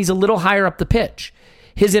better when he's a little higher up the pitch.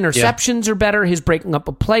 His interceptions are better. His breaking up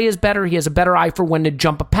a play is better. He has a better eye for when to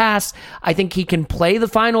jump a pass. I think he can play the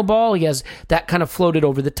final ball. He has that kind of floated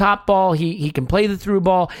over the top ball. He can play the through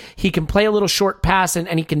ball. He can play a little short pass, and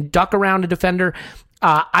he can duck around a defender.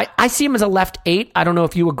 I see him as a left 8. I don't know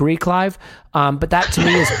if you agree, Clive, but that to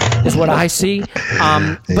me is what I see.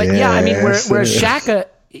 Whereas Xhaka,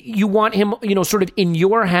 you want him, sort of in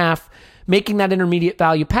your half, making that intermediate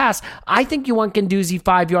value pass. I think you want Guendouzi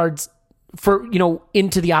 5 yards for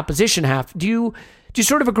into the opposition half. Do you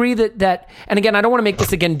sort of agree that and again, I don't want to make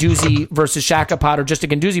this a Guendouzi versus Xhaka pod or just a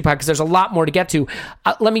Guendouzi pod because there's a lot more to get to.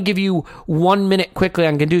 Let me give you 1 minute quickly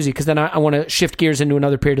on Guendouzi because then I want to shift gears into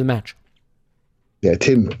another period of the match. Yeah,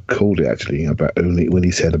 Tim called it actually about only when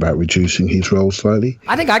he said about reducing his role slightly.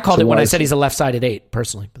 I think I called it when I said he's a left-sided 8,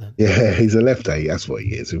 personally. But then. Yeah, he's a left 8. That's what he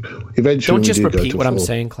is. Eventually, don't just repeat what I'm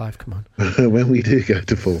saying, Clive. Come on. When we do go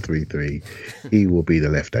to 4-3-3, he will be the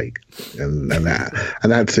left 8, and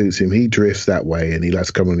that suits him. He drifts that way, and he likes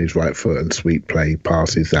to come on his right foot and sweep play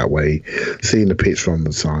passes that way, seeing the pitch from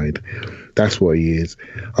the side. That's what he is.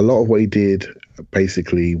 A lot of what he did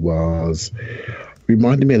basically was.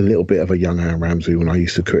 Reminded me a little bit of a young Aaron Ramsey when I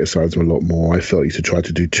used to criticise him a lot more. I felt he used to try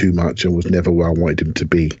to do too much and was never where I wanted him to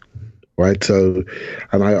be. Right? So,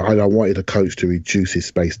 and I wanted a coach to reduce his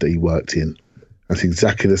space that he worked in. That's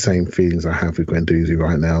exactly the same feelings I have with Guendouzi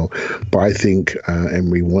right now. But I think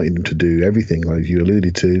Emery wanted him to do everything, like you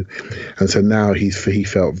alluded to. And so now he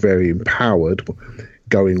felt very empowered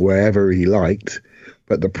going wherever he liked.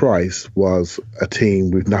 But the price was a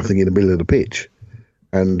team with nothing in the middle of the pitch.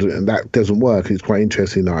 And that doesn't work. It's quite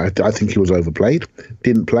interesting. I think he was overplayed.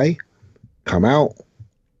 Didn't play. Come out.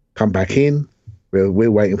 Come back in.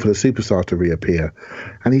 We're waiting for the superstar to reappear.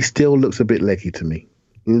 And he still looks a bit leggy to me.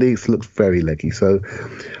 Looks very leggy. So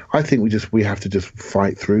I think we have to just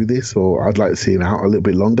fight through this, or I'd like to see him out a little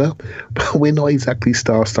bit longer. But we're not exactly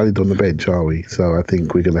star-studded on the bench, are we? So I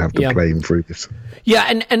think we're going to have to play him through this.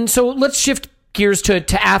 Yeah, and so let's shift gears to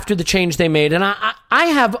after the change they made. And I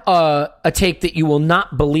have a take that you will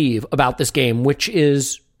not believe about this game, which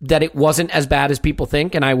is that it wasn't as bad as people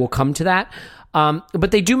think, and I will come to that.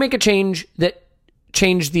 But they do make a change that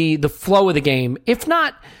changed the flow of the game, if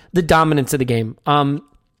not the dominance of the game.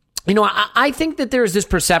 I think that there's this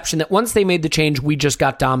perception that once they made the change, we just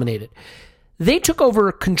got dominated. They took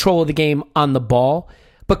over control of the game on the ball,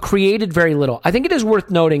 but created very little. I think it is worth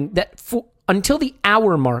noting that until the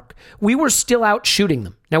hour mark, we were still out shooting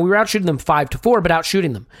them. Now, we were out shooting them 5-4, but out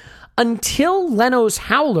shooting them. Until Leno's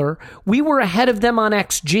howler, we were ahead of them on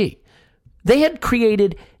XG. They had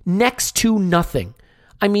created next to nothing.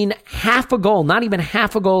 I mean, half a goal, not even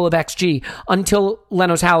half a goal of XG until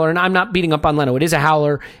Leno's howler. And I'm not beating up on Leno. It is a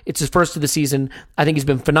howler. It's his first of the season. I think he's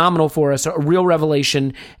been phenomenal for us, a real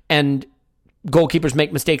revelation. And goalkeepers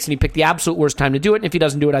make mistakes, and he picked the absolute worst time to do it. And if he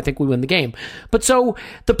doesn't do it, I think we win the game. But so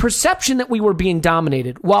the perception that we were being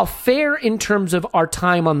dominated, while fair in terms of our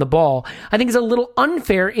time on the ball, I think is a little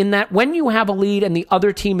unfair in that when you have a lead and the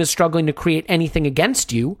other team is struggling to create anything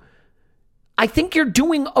against you, I think you're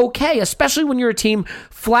doing okay, especially when you're a team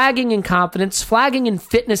flagging in confidence, flagging in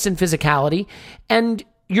fitness and physicality, and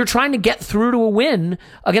you're trying to get through to a win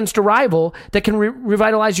against a rival that can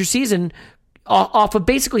revitalize your season off of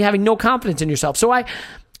basically having no confidence in yourself. So I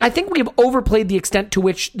think we have overplayed the extent to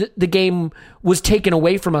which the game was taken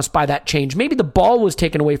away from us by that change. Maybe the ball was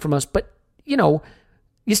taken away from us, but,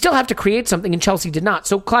 you still have to create something, and Chelsea did not.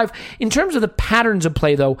 So, Clive, in terms of the patterns of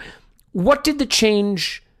play, though, what did the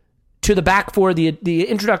change to the back four, the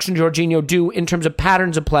introduction to Jorginho, do in terms of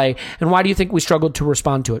patterns of play, and why do you think we struggled to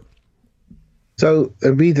respond to it? So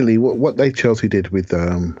immediately, what Chelsea did with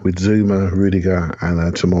Zuma, Rudiger,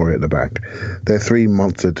 and Tomori at the back, they're three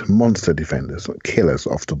monster defenders, killers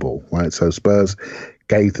off the ball, right? So Spurs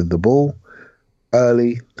gave them the ball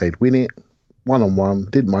early, they'd win it one-on-one,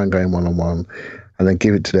 didn't mind going one-on-one, and then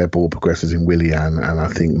give it to their ball progressors in Willian and I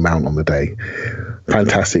think Mount on the day.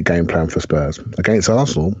 Fantastic game plan for Spurs. Against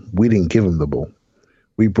Arsenal, we didn't give them the ball.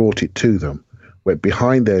 We brought it to them, went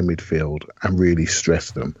behind their midfield and really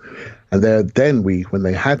stressed them. And then when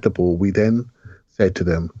they had the ball, we then said to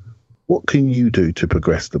them, what can you do to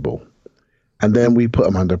progress the ball? And then we put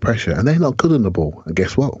them under pressure, and they're not good on the ball. And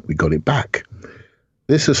guess what? We got it back.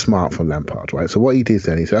 This is smart from Lampard, right? So what he did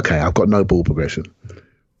then, he said, okay, I've got no ball progression.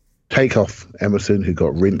 Take off Emerson, who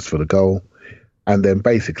got rinsed for the goal, and then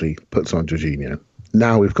basically puts on Jorginho.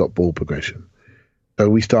 Now we've got ball progression. So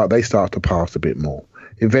they start to pass a bit more.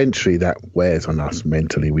 Eventually that wears on us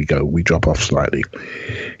mentally. We drop off slightly.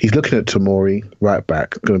 He's looking at Tomori, right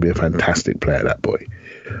back, going to be a fantastic player, that boy.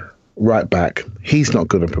 Right back, he's not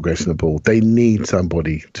good at progressing the ball. They need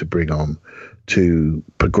somebody to bring on to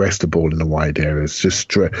progress the ball in the wide areas, just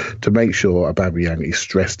to make sure Aubameyang is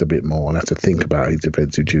stressed a bit more and has to think about his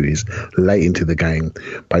defensive duties late into the game.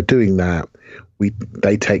 By doing that,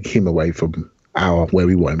 they take him away from where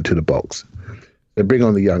we want him to the box. They bring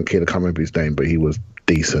on the young kid, I can't remember his name, but he was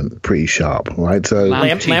decent, pretty sharp, right? So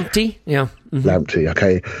Lamptey, yeah, Lamptey,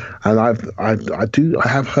 okay. And I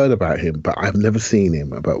have heard about him, but I've never seen him.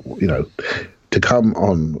 But to come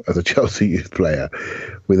on as a Chelsea youth player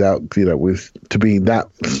without to be that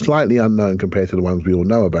slightly unknown compared to the ones we all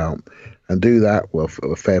know about, and do that, well,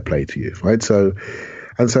 fair play to you, right? So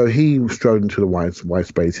he strode into the wide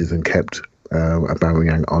spaces and kept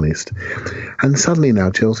Aubameyang honest. And suddenly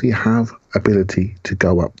now Chelsea have ability to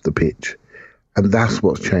go up the pitch. And that's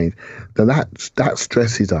what's changed. Now that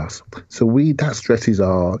stresses us. So that stresses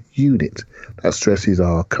our unit. That stresses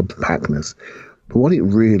our compactness. But what it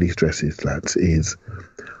really stresses, lads, is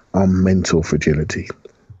our mental fragility.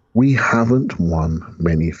 We haven't won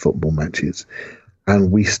many football matches.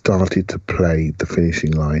 And we started to play the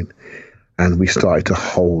finishing line. And we started to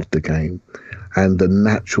hold the game. And the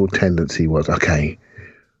natural tendency was, okay,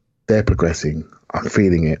 they're progressing. I'm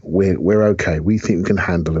feeling it. We're okay. We think we can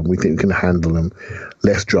handle them. We think we can handle them.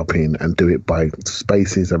 Let's drop in and do it by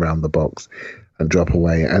spaces around the box and drop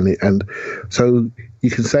away. And so you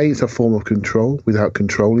can say it's a form of control without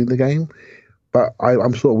controlling the game. But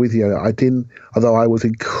I'm sort of with you. Although I was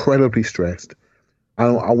incredibly stressed.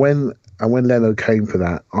 And when Leno came for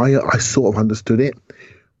that, I sort of understood it,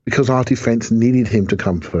 because our defence needed him to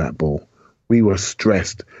come for that ball. We were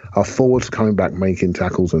stressed. Our forwards coming back, making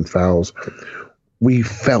tackles and fouls. We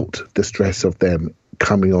felt the stress of them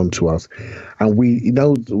coming on to us. And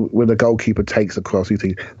when the goalkeeper takes a cross, you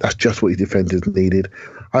think that's just what his defenders needed.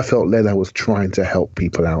 I felt Leno was trying to help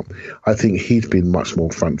people out. I think he's been much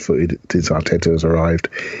more front-footed since Arteta has arrived,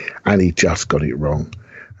 and he just got it wrong.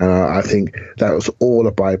 And I think that was all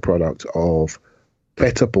a byproduct of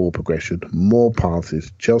better ball progression, more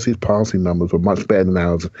passes. Chelsea's passing numbers were much better than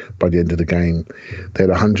ours by the end of the game. They had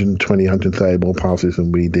 120, 130 more passes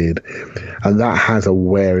than we did. And that has a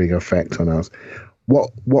wearing effect on us. What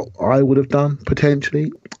I would have done,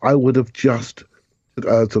 potentially, I would have just took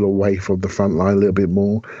Ozil away from the front line a little bit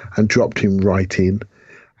more and dropped him right in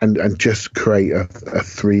and just create a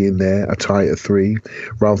 3 in there, a tie at 3,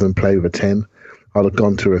 rather than play with a 10. I'd have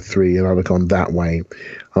gone to a 3 and I'd have gone that way.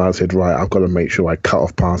 And I said, right, I've got to make sure I cut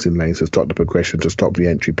off passing lanes to stop the progression, to stop the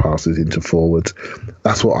entry passes into forwards.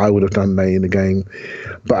 That's what I would have done late in the game.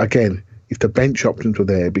 But again, if the bench options were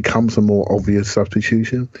there, it becomes a more obvious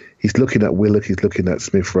substitution. He's looking at Willock, he's looking at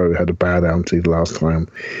Smith Rowe, who had a bad outing last time.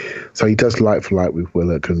 So he does like for like with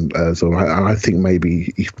Willock and Ozil. And I think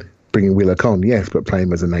maybe he's bringing Willock on, yes, but playing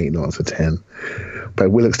him as an 8, not as a 10.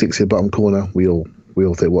 But Willock sticks in the bottom corner, we all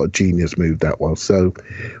think what a genius move that was. So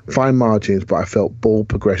fine margins, but I felt ball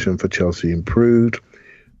progression for Chelsea improved.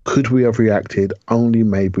 Could we have reacted? Only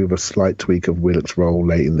maybe with a slight tweak of Willock's role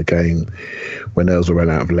late in the game when Ozil ran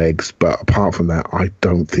out of legs. But apart from that, I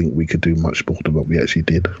don't think we could do much more than what we actually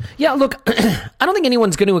did. Yeah, look, I don't think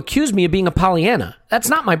anyone's going to accuse me of being a Pollyanna. That's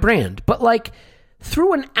not my brand. But like,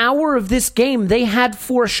 through an hour of this game, they had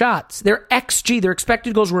 4 shots. Their XG, their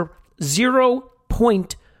expected goals were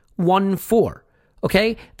 0.14.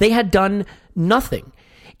 Okay? They had done nothing.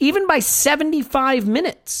 Even by 75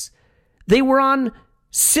 minutes, they were on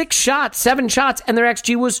 7 shots, and their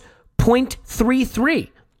XG was 0.33.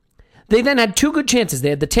 They then had 2 good chances. They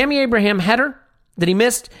had the Tammy Abraham header that he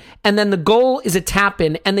missed, and then the goal is a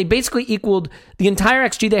tap-in, and they basically equaled the entire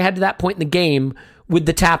XG they had to that point in the game with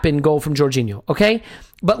the tap-in goal from Jorginho, okay?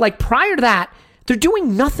 But like prior to that, they're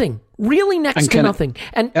doing nothing. Really next to nothing.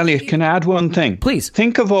 And Elliot, can I add one thing? Please.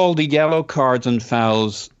 Think of all the yellow cards and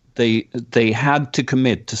fouls they had to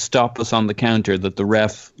commit to stop us on the counter that the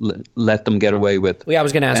ref let them get away with. Yeah, I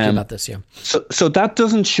was going to ask you about this, yeah. So that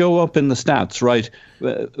doesn't show up in the stats, right?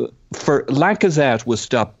 For Lacazette was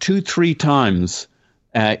stopped 2-3 times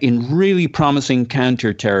in really promising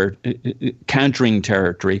countering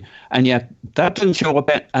territory, and yet that doesn't show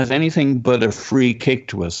up as anything but a free kick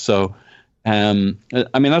to us. So, I mean,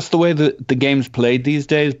 that's the way the game's played these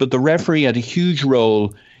days, but the referee had a huge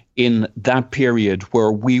role in that period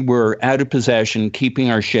where we were out of possession,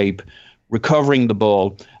 keeping our shape, recovering the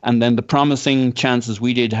ball, and then the promising chances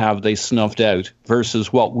we did have, they snuffed out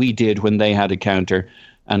versus what we did when they had a counter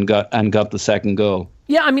and got the second goal.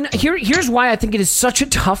 Yeah, I mean, here's why I think it is such a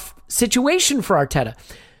tough situation for Arteta.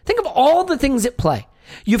 Think of all the things at play.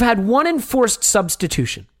 You've had 1 enforced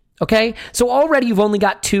substitution, okay? So already you've only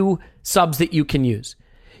got 2 subs that you can use.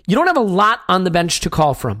 You don't have a lot on the bench to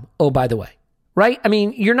call from, oh, by the way. Right? I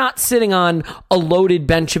mean, you're not sitting on a loaded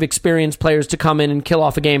bench of experienced players to come in and kill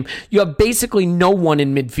off a game. You have basically no one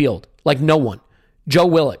in midfield. Like, no one. Joe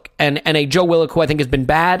Willock. And a Joe Willock who I think has been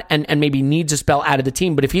bad and maybe needs a spell out of the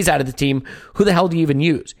team. But if he's out of the team, who the hell do you even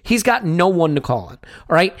use? He's got no one to call on.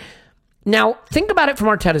 All right? Now, think about it from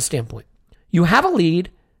Arteta's standpoint. You have a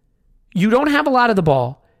lead. You don't have a lot of the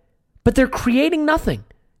ball. But they're creating nothing.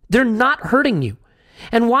 They're not hurting you.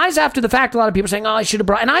 And Wise after the fact, a lot of people are saying, oh, I should have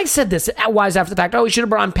brought, and I said this at Wise after the fact, oh, he should have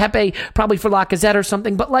brought on Pepe probably for Lacazette or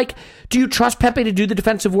something. But like, do you trust Pepe to do the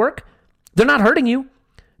defensive work? They're not hurting you.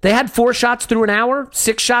 They had 4 shots through an hour,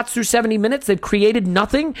 6 shots through 70 minutes. They've created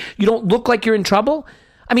nothing. You don't look like you're in trouble.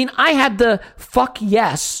 I mean, I had the fuck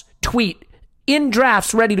yes tweet in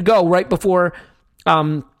drafts ready to go right before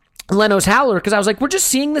Leno's howler, because I was like, we're just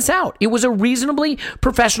seeing this out. It was a reasonably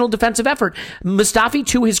professional defensive effort. Mustafi,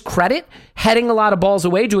 to his credit, heading a lot of balls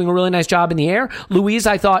away, doing a really nice job in the air. Luiz,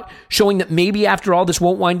 I thought, showing that maybe after all, this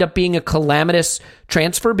won't wind up being a calamitous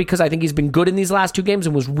transfer, because I think he's been good in these last 2 games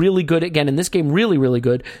and was really good again in this game. Really, really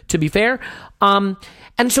good, to be fair. And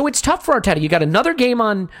so it's tough for Arteta. You got another game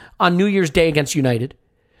on New Year's Day against United.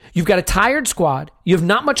 You've got a tired squad. You have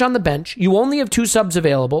not much on the bench. You only have 2 subs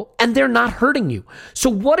available, and they're not hurting you.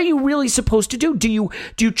 So what are you really supposed to do? Do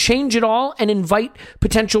you change it all and invite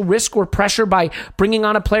potential risk or pressure by bringing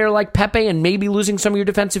on a player like Pepe and maybe losing some of your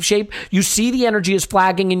defensive shape? You see the energy is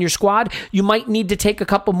flagging in your squad. You might need to take a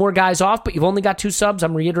couple more guys off, but you've only got 2 subs.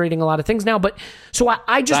 I'm reiterating a lot of things now, but so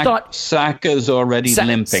I just thought Saka's already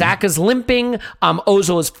limping. Saka's limping.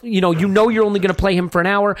 Ozil is, you're only going to play him for an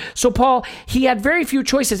hour. So Paul, he had very few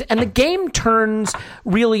choices, and the game turns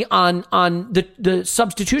really on the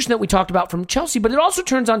substitution that we talked about from Chelsea, but it also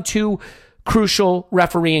turns on 2 crucial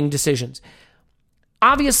refereeing decisions.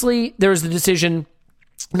 Obviously, there's the decision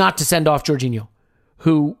not to send off Jorginho,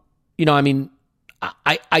 who,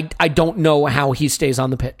 I don't know how he stays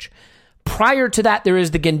on the pitch. Prior to that, there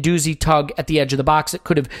is the Guendouzi tug at the edge of the box. It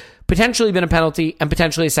could have potentially been a penalty and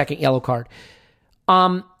potentially a second yellow card.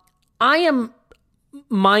 I am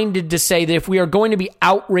minded to say that if we are going to be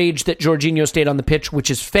outraged that Jorginho stayed on the pitch,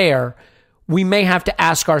 which is fair, we may have to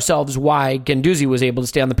ask ourselves why Guendouzi was able to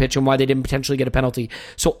stay on the pitch and why they didn't potentially get a penalty.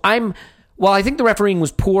 So while I think the refereeing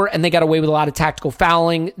was poor and they got away with a lot of tactical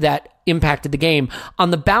fouling that impacted the game,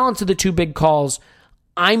 on the balance of the two big calls,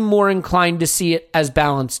 I'm more inclined to see it as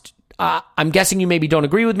balanced. I'm guessing you maybe don't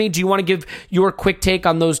agree with me. Do you want to give your quick take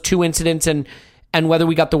on those two incidents and whether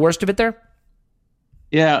we got the worst of it there?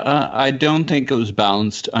 Yeah, I don't think it was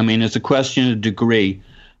balanced. I mean, it's a question of degree.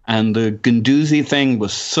 And the Guendouzi thing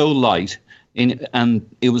was so light, and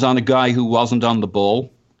it was on a guy who wasn't on the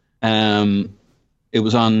ball. It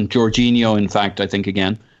was on Jorginho, in fact, I think,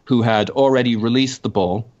 again, who had already released the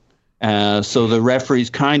ball. So the referees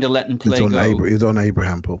kind of let him play go. It was on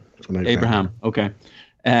Abraham, Paul. Abraham, okay.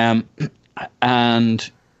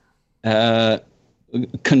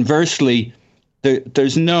 Conversely,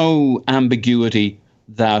 there's no ambiguity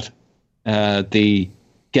that the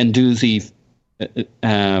Guendouzi,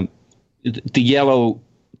 the yellow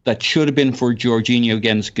that should have been for Jorginho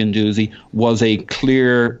against Guendouzi was a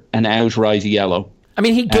clear and outright yellow. I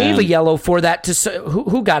mean, he gave a yellow for that to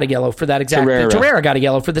who got a yellow for that exactly? Torreira got a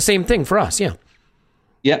yellow for the same thing for us, yeah.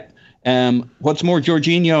 Yep. What's more,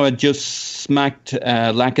 Jorginho had just smacked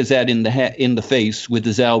Lacazette in the face with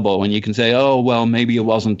his elbow, and you can say, oh, well, maybe it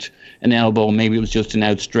wasn't an elbow, maybe it was just an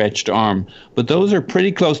outstretched arm. But those are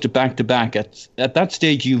pretty close to back-to-back. At that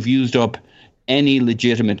stage, you've used up any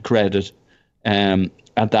legitimate credit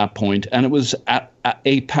at that point, and it was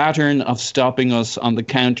a pattern of stopping us on the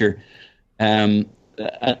counter. And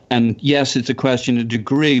yes, it's a question of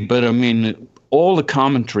degree, but I mean, all the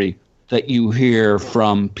commentary that you hear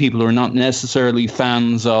from people who are not necessarily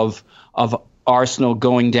fans of Arsenal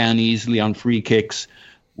going down easily on free kicks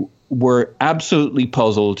were absolutely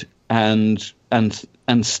puzzled and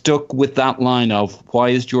stuck with that line of why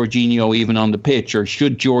is Jorginho even on the pitch, or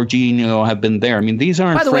should Jorginho have been there? I mean, these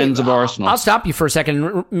aren't friends of Arsenal. I'll stop you for a second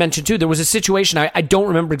and mention too, there was a situation, I don't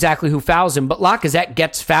remember exactly who fouls him, but Lacazette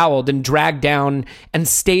gets fouled and dragged down and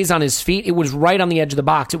stays on his feet. It was right on the edge of the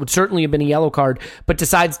box. It would certainly have been a yellow card, but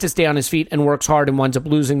decides to stay on his feet and works hard and winds up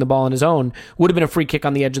losing the ball on his own. Would have been a free kick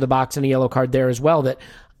on the edge of the box and a yellow card there as well. That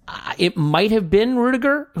it might have been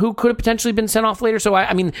Rudiger who could have potentially been sent off later. So,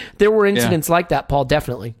 I mean, there were incidents like that, Paul,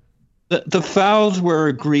 definitely. The fouls were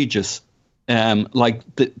egregious. They're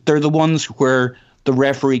the ones where the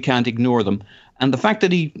referee can't ignore them. And the fact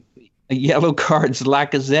that he yellow cards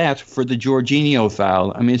Lacazette for the Jorginho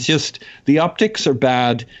foul, I mean, it's just the optics are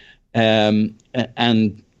bad. And,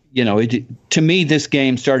 you know, to me, this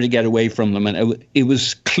game started to get away from them. And it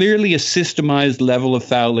was clearly a systemized level of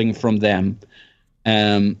fouling from them.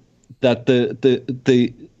 That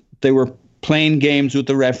they were playing games with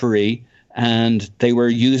the referee and they were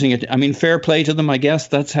using it. I mean, fair play to them, I guess.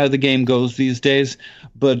 That's how the game goes these days.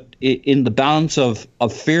 But in the balance of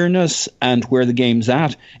fairness and where the game's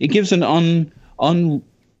at, it gives an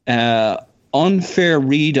unfair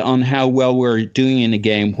read on how well we're doing in a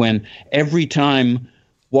game when every time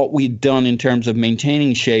what we'd done in terms of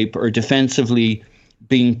maintaining shape or defensively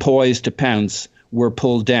being poised to pounce were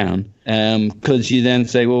pulled down, because you then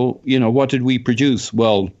say, well, you know, what did we produce?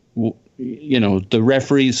 Well, you know, the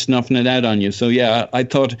referee's snuffing it out on you. So, yeah, I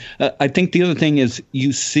think the other thing is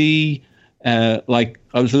you see, like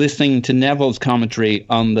I was listening to Neville's commentary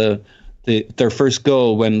on their first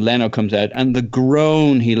goal when Leno comes out, and the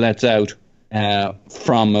groan he lets out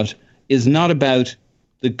from it is not about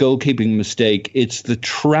the goalkeeping mistake. It's the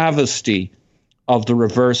travesty of the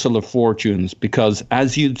reversal of fortunes, because,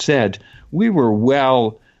 as you'd said, we were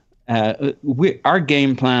our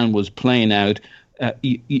game plan was playing out.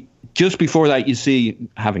 Just before that, you see,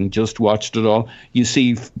 having just watched it all, you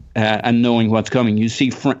see, and knowing what's coming, you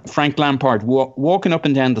see Frank Lampard walking up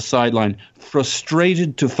and down the sideline,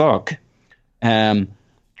 frustrated to fuck,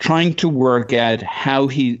 trying to work out how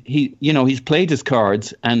he's played his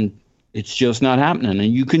cards, and it's just not happening.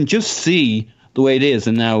 And you can just see the way it is.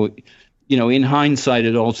 And now, you know, in hindsight,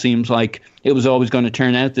 it all seems like it was always going to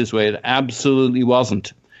turn out this way. It absolutely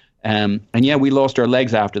wasn't. And yeah, we lost our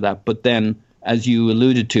legs after that. But then, as you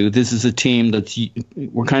alluded to, this is a team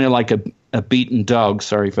we're kind of like a beaten dog,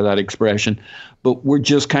 sorry for that expression, but we're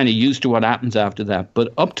just kind of used to what happens after that.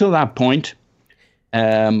 But up till that point,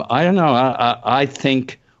 I don't know. I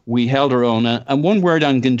think we held our own. And one word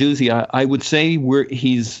on Guendouzi, I would say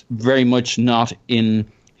he's very much not in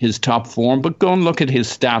his top form, but go and look at his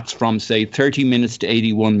stats from, say, 30 minutes to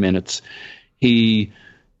 81 minutes.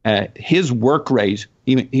 his work rate,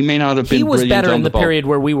 he may not have been. He was brilliant better on in the ball. period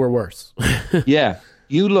where we were worse. Yeah,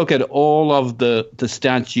 you look at all of the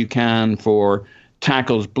stats you can for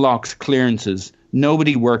tackles, blocks, clearances.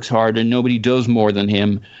 Nobody works harder. Nobody does more than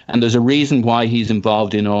him. And there's a reason why he's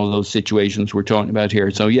involved in all those situations we're talking about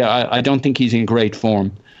here. So, yeah, I don't think he's in great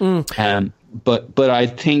form. But I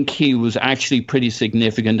think he was actually pretty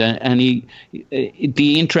significant. And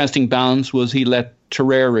the interesting balance was he let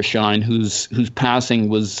Torreira shine, whose passing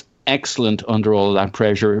was excellent under all that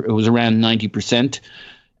pressure. It was around 90%.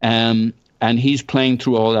 And he's playing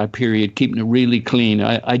through all that period, keeping it really clean.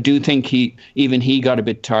 I do think he got a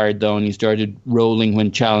bit tired, though, and he started rolling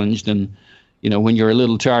when challenged. And, when you're a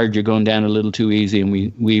little tired, you're going down a little too easy. And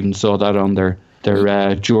we even saw that on the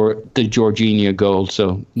Jorginho goal.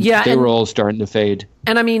 So they were all starting to fade.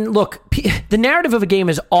 And I mean, look, the narrative of a game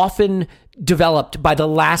is often developed by the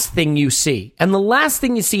last thing you see. And the last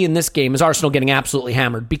thing you see in this game is Arsenal getting absolutely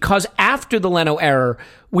hammered, because after the Leno error,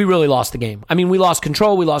 we really lost the game. I mean, we lost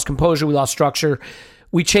control, we lost composure, we lost structure.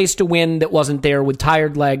 We chased a win that wasn't there with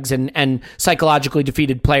tired legs and psychologically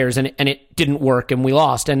defeated players, and it didn't work, and we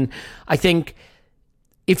lost. And I think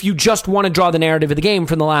if you just want to draw the narrative of the game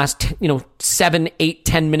from the last, 7, 8,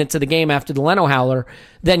 10 minutes of the game after the Leno howler,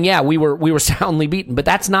 then yeah, we were soundly beaten. But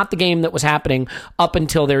that's not the game that was happening up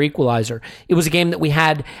until their equalizer. It was a game that we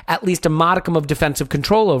had at least a modicum of defensive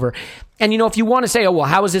control over. And if you want to say, oh, well,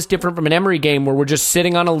 how is this different from an Emery game where we're just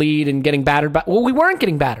sitting on a lead and getting battered? Well, we weren't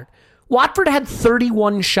getting battered. Watford had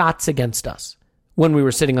 31 shots against us when we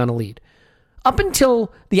were sitting on a lead. Up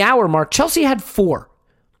until the hour mark, Chelsea had 4.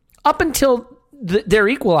 Up until their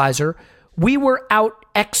equalizer, we were out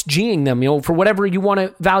XGing them, for whatever you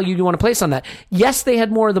want to place on that. Yes, they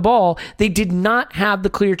had more of the ball. They did not have the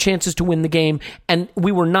clear chances to win the game, and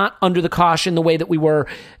we were not under the caution the way that we were,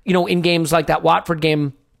 in games like that Watford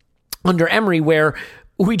game under Emery, where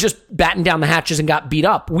we just battened down the hatches and got beat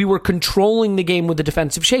up. We were controlling the game with the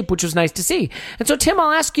defensive shape, which was nice to see. And so, Tim,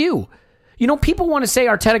 I'll ask you, people want to say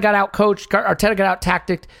Arteta got out-coached, Arteta got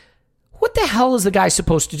out-tacticked. What the hell is the guy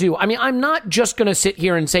supposed to do? I mean, I'm not just going to sit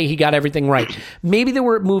here and say he got everything right. Maybe there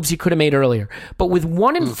were moves he could have made earlier. But with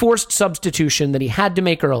one enforced substitution that he had to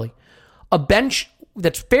make early, a bench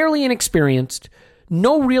that's fairly inexperienced,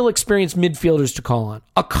 no real experienced midfielders to call on,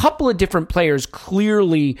 a couple of different players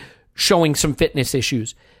clearly showing some fitness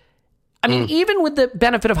issues. I mean, even with the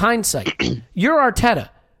benefit of hindsight, you're Arteta.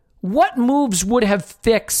 What moves would have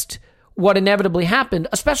fixed what inevitably happened,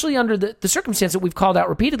 especially under the circumstance that we've called out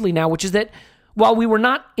repeatedly now, which is that while we were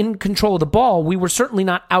not in control of the ball, we were certainly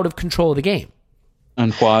not out of control of the game.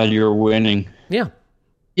 And while you're winning. Yeah.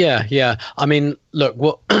 Yeah. I mean, look,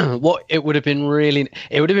 what it would have been really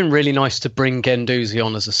nice to bring Guendouzi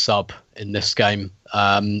on as a sub in this game,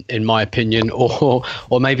 in my opinion, or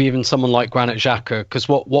maybe even someone like Granit Xhaka, because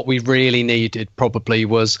what we really needed probably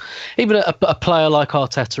was even a player like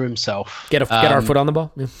Arteta himself. Get our foot on the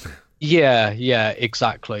ball. Yeah,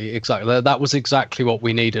 exactly. That was exactly what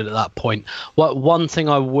we needed at that point. One thing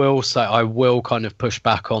I will say, I will kind of push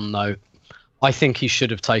back on though, I think he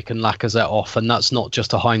should have taken Lacazette off, and that's not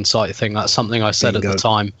just a hindsight thing. That's something I said at the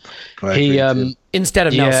time. He instead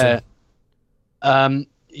of Nelson.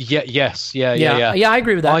 Yes. Yeah. I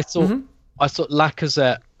agree with that. I thought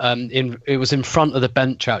Lacazette, it was in front of the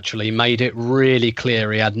bench actually, made it really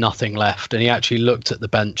clear he had nothing left, and he actually looked at the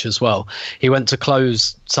bench as well. He went to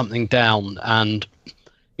close something down, and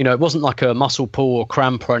it wasn't like a muscle pull or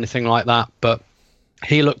cramp or anything like that, but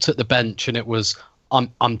he looked at the bench and it was,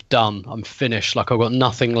 I'm done, I'm finished, like I've got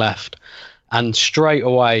nothing left. And straight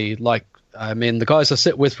away, the guys I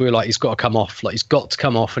sit with were like, he's got to come off, and he's got to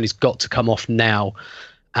come off now.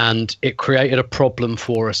 And it created a problem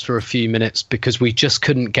for us for a few minutes because we just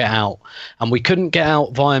couldn't get out. And we couldn't get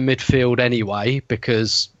out via midfield anyway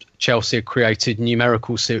because Chelsea had created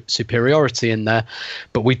numerical superiority in there.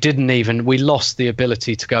 But we lost the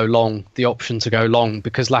ability to go long, the option to go long,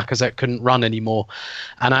 because Lacazette couldn't run anymore.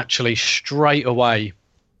 And actually straight away,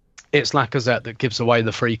 it's Lacazette that gives away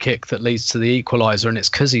the free kick that leads to the equaliser. And it's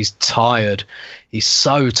because he's tired. He's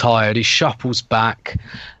so tired. He shuffles back.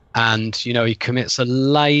 And, he commits a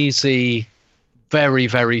lazy, very,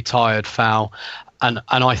 very tired foul. And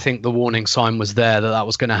I think the warning sign was there that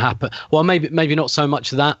was going to happen. Well, maybe not so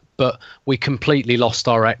much of that, but we completely lost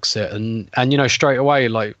our exit. And straight away,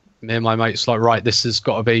 like me and my mates, like, right, this has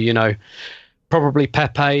got to be, probably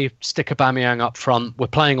Pepe, stick Aubameyang up front. We're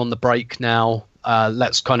playing on the break now.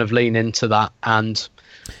 Let's kind of lean into that. And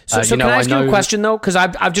So can I ask you a question, though? Because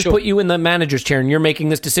I've just put you in the manager's chair, and you're making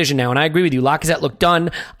this decision now, and I agree with you. Lacazette looked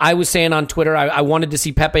done. I was saying on Twitter I wanted to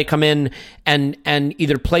see Pepe come in and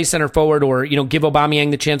either play center forward or give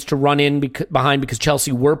Aubameyang the chance to run in behind, because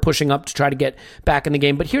Chelsea were pushing up to try to get back in the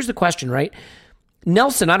game. But here's the question, right?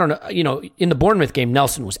 Nelson, I don't know, in the Bournemouth game,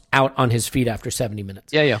 Nelson was out on his feet after 70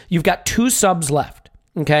 minutes. Yeah. You've got 2 subs left,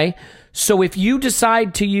 okay? So if you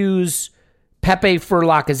decide to use Pepe for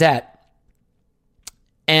Lacazette,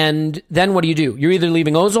 and then what do? You're either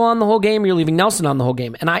leaving Ozil on the whole game or you're leaving Nelson on the whole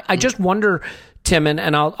game. And I just wonder, Tim,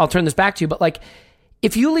 and I'll turn this back to you, but like,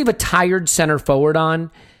 if you leave a tired center forward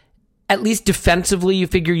on, at least defensively, you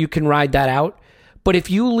figure you can ride that out. But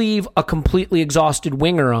if you leave a completely exhausted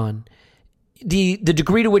winger on, the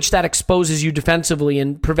degree to which that exposes you defensively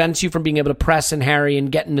and prevents you from being able to press and harry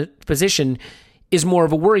and get into position is more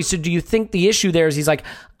of a worry. So do you think the issue there is he's like,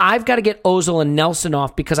 I've got to get Ozil and Nelson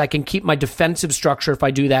off because I can keep my defensive structure if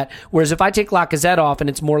I do that. Whereas if I take Lacazette off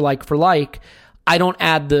and it's more like for like, I don't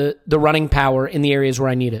add the running power in the areas where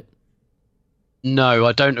I need it. No,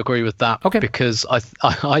 I don't agree with that. Okay. Because I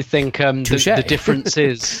think the difference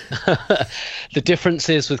is the difference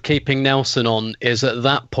is with keeping Nelson on is at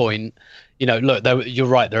that point, look, you're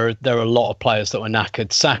right. There are a lot of players that were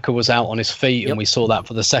knackered. Saka was out on his feet, and we saw that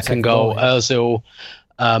for the second goal. Ozil,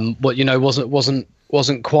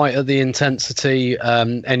 wasn't quite at the intensity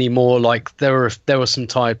anymore. Like there were some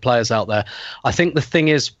tired players out there. I think the thing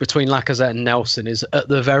is between Lacazette and Nelson is at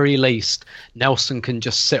the very least Nelson can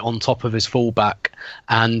just sit on top of his fullback,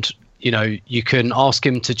 and you can ask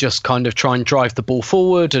him to just kind of try and drive the ball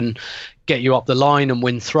forward and get you up the line and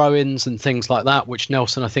win throw-ins and things like that, which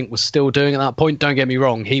Nelson I think was still doing at that point. Don't get me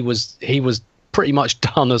wrong, he was pretty much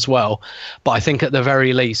done as well. But I think at the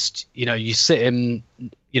very least, you sit him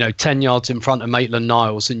 10 yards in front of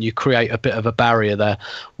Maitland-Niles and you create a bit of a barrier there.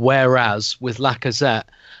 Whereas with Lacazette,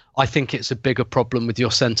 I think it's a bigger problem with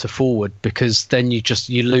your centre forward, because then you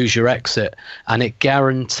lose your exit, and it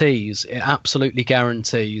absolutely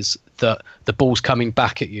guarantees that the ball's coming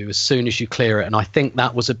back at you as soon as you clear it. And I think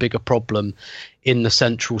that was a bigger problem in the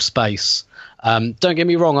central space. Don't get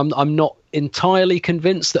me wrong, I'm not entirely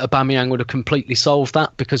convinced that Aubameyang would have completely solved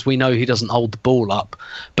that, because we know he doesn't hold the ball up,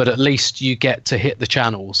 but at least you get to hit the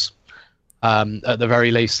channels at the very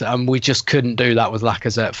least, and we just couldn't do that with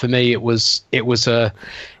Lacazette. For me, it was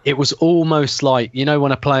almost like,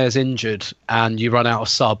 when a player's injured and you run out of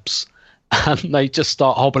subs and they just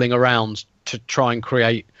start hobbling around to try and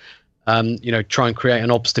create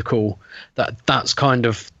an obstacle. That's kind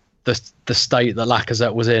of the state that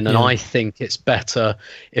Lacazette was in, and I think it's better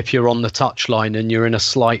if you're on the touchline and you're in a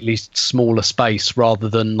slightly smaller space rather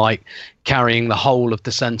than like carrying the whole of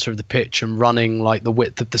the centre of the pitch and running like the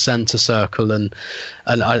width of the centre circle. And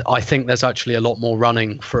I think there's actually a lot more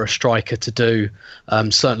running for a striker to do,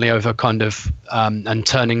 certainly over kind of and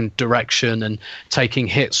turning direction and taking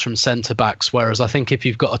hits from centre backs. Whereas I think if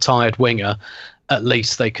you've got a tired winger, at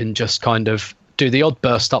least they can just kind of do the odd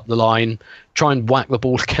burst up the line, try and whack the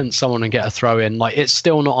ball against someone and get a throw in. Like, it's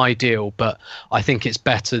still not ideal, but I think it's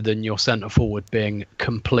better than your centre forward being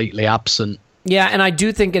completely absent. Yeah, and I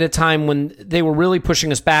do think at a time when they were really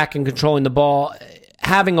pushing us back and controlling the ball,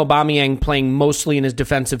 having Aubameyang playing mostly in his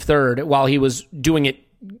defensive third while he was doing it,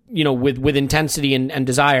 with intensity and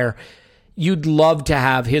desire, you'd love to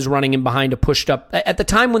have his running in behind a pushed up. At the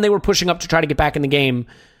time when they were pushing up to try to get back in the game,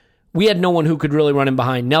 we had no one who could really run in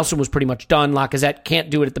behind. Nelson was pretty much done. Lacazette can't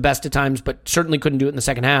do it at the best of times, but certainly couldn't do it in the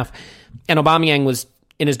second half. And Aubameyang was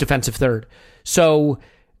in his defensive third. So,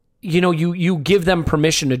 you give them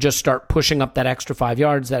permission to just start pushing up that extra 5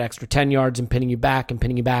 yards, that extra 10 yards, and pinning you back.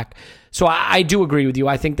 So I do agree with you.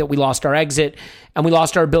 I think that we lost our exit, and we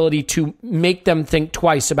lost our ability to make them think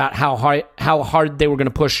twice about how hard they were going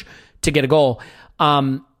to push to get a goal.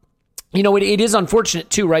 It is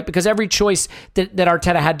unfortunate too, right? Because every choice that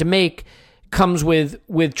Arteta had to make comes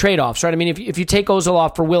with trade-offs, right? I mean, if you take Ozil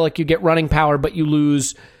off for Willock, you get running power, but you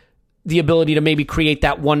lose the ability to maybe create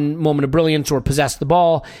that one moment of brilliance or possess the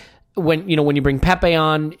ball. When you bring Pepe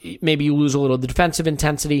on, maybe you lose a little of the defensive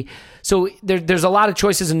intensity. So there's a lot of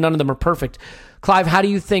choices, and none of them are perfect. Clive, how do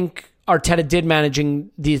you think Arteta did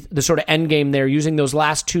managing the sort of end game there, using those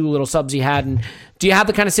last 2 little subs he had? And do you have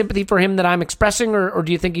the kind of sympathy for him that I'm expressing, or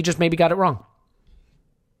do you think he just maybe got it wrong?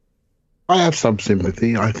 I have some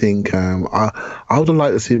sympathy. I think I would have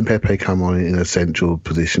liked to see Pepe come on in a central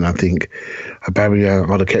position. I think Aubameyang,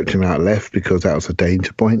 I'd have kept him out left because that was a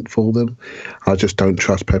danger point for them. I just don't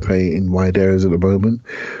trust Pepe in wide areas at the moment.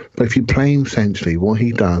 But if you play him centrally, what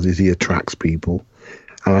he does is he attracts people.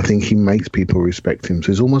 And I think he makes people respect him.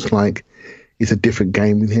 So it's almost like it's a different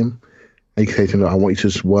game with him. And you can say to him, look, I want you to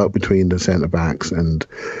just work between the centre-backs, and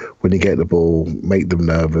when you get the ball, make them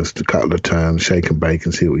nervous, to cut the turns, shake and bake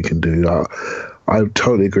and see what we can do. I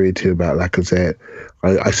totally agree with you about Lacazette.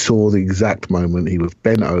 I saw the exact moment. He was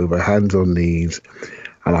bent over, hands on knees,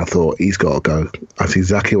 and I thought, he's got to go. That's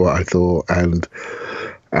exactly what I thought. And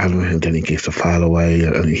then he gives the foul away,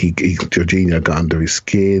 and Jorginho got under his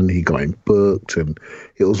skin. He got him booked, and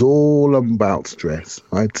it was all about stress,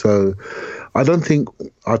 right? So I don't think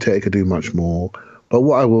Arteta could do much more. But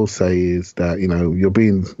what I will say is that,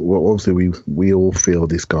 obviously we all feel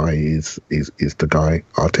this guy is the guy,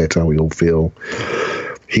 Arteta. We all feel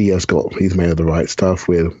he's made of the right stuff.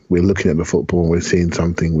 We're looking at the football and we're seeing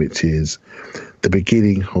something which is the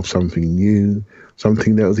beginning of something new,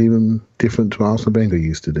 something that was even different to Arsene Wenger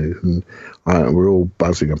used to do. And we're all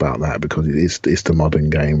buzzing about that because it's the modern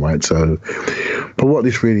game, right? So, but what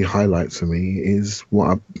this really highlights for me is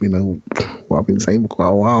what I've been saying for quite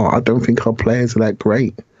a while. I don't think our players are that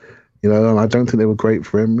great. And I don't think they were great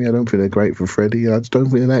for Emery. I don't think they're great for Freddie. I just don't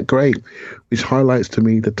think they're that great, which highlights to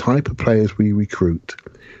me the type of players we recruit.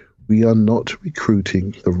 We are not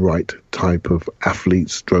recruiting the right type of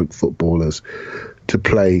athletes, stroke footballers to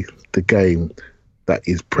play the game that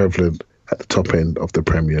is prevalent at the top end of the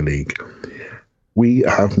Premier League. We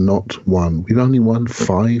have not won. We've only won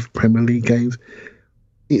 5 Premier League games.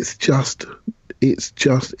 It's just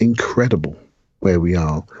incredible where we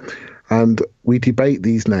are. And we debate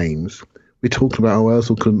these names. We talked about how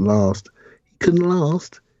Ozil couldn't last. He couldn't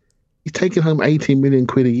last. He's taking home 18 million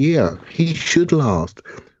quid a year. He should last.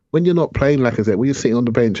 When you're not playing Lacazette, when you're sitting on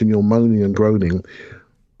the bench and you're moaning and groaning,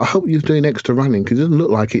 I hope you're doing extra running, because it doesn't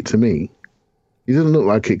look like it to me. It doesn't look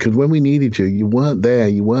like it, because when we needed you, you weren't there.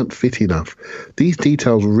 You weren't fit enough. These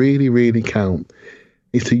details really, really count.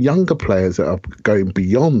 It's the younger players that are going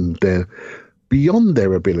beyond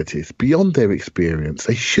their abilities, beyond their experience.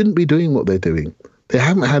 They shouldn't be doing what they're doing. They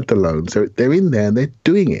haven't had the loan, so they're in there and they're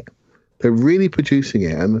doing it. They're really producing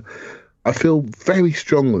it. And I feel very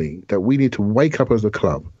strongly that we need to wake up as a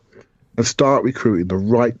club and start recruiting the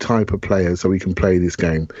right type of players so we can play this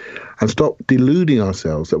game, and stop deluding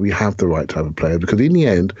ourselves that we have the right type of player, because in the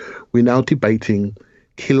end, we're now debating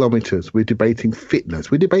kilometres. We're debating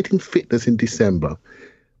fitness. We're debating fitness in December.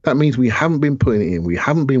 That means we haven't been putting it in. We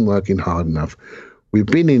haven't been working hard enough. We've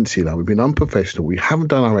been insular. We've been unprofessional. We haven't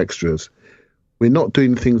done our extras. We're not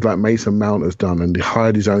doing things like Mason Mount has done, and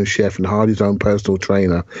hired his own chef and hired his own personal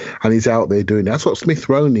trainer, and he's out there doing it. That's what Smith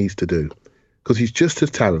Rowe needs to do, because he's just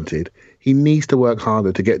as talented. He needs to work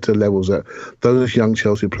harder to get to the levels that those young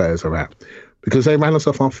Chelsea players are at, because they ran us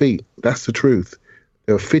off our feet. That's the truth.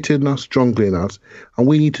 They were fitter than us, stronger than us, and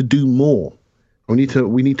we need to do more. We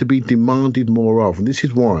need to be demanded more of. And this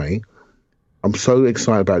is why I'm so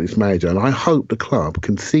excited about this manager. And I hope the club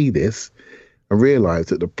can see this and realise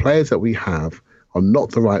that the players that we have are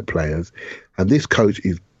not the right players. And this coach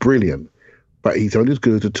is brilliant, but he's only as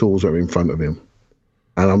good as the tools that are in front of him.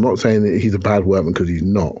 And I'm not saying that he's a bad workman, because he's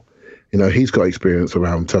not. He's got experience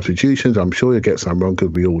around substitutions. I'm sure he'll get some wrong, because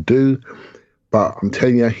we all do. But I'm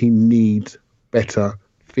telling you, he needs better,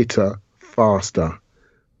 fitter, faster,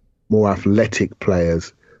 more athletic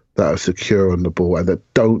players that are secure on the ball and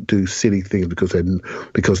that don't do silly things because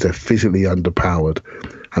they're physically underpowered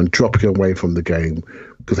and dropping away from the game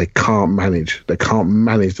because they can't manage. They can't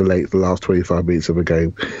manage the last 25 minutes of a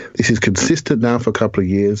game. This is consistent now for a couple of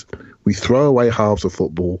years. We throw away halves of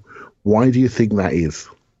football. Why do you think that is?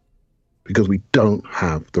 Because we don't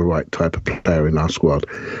have the right type of player in our squad.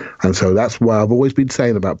 And so that's why I've always been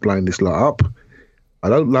saying about blowing this lot up. I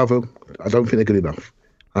don't love them. I don't think they're good enough.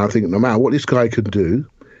 And I think no matter what this guy can do,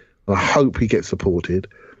 and I hope he gets supported,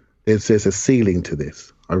 there's a ceiling to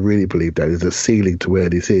this. I really believe that there's a ceiling to where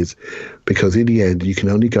this is, because in the end, you can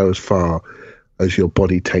only go as far as your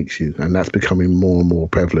body takes you, and that's becoming more and more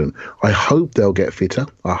prevalent. I hope they'll get fitter.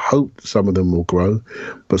 I hope some of them will grow,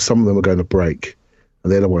 but some of them are going to break,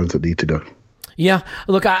 and they're the ones that need to go. Yeah,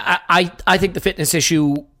 look, I think the fitness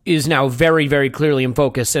issue is now very, very clearly in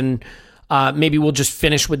focus, and maybe we'll just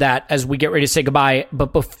finish with that as we get ready to say goodbye.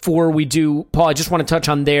 But before we do, Paul, I just want to touch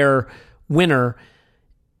on their winner.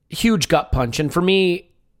 Huge gut punch. And for me,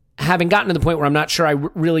 having gotten to the point where I'm not sure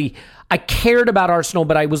I cared about Arsenal,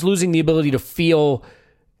 but I was losing the ability to feel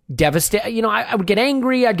devastated. I would get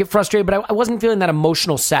angry, I'd get frustrated, but I wasn't feeling that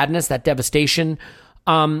emotional sadness, that devastation.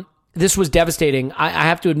 This was devastating. I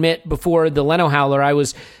have to admit, before the Leno Howler, I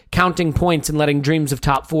was counting points and letting dreams of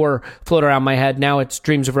top 4 float around my head. Now it's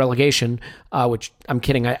dreams of relegation, which I'm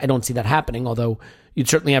kidding. I don't see that happening, although you'd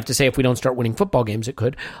certainly have to say if we don't start winning football games, it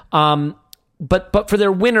could. But for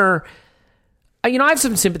their winner, I have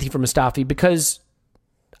some sympathy for Mustafi, because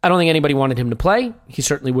I don't think anybody wanted him to play. He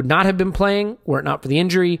certainly would not have been playing were it not for the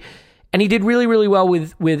injury. And he did really, really well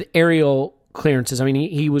with aerial clearances. I mean,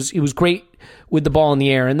 he was great with the ball in the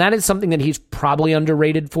air, and that is something that he's probably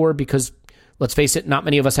underrated for because, let's face it, not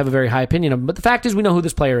many of us have a very high opinion of him. But the fact is we know who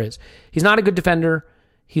this player is. He's not a good defender.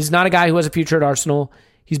 He's not a guy who has a future at Arsenal.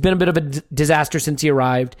 He's been a bit of a disaster since he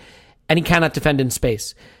arrived, and he cannot defend in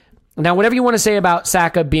space. Now, whatever you want to say about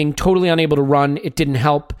Saka being totally unable to run, it didn't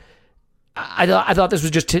help. I thought this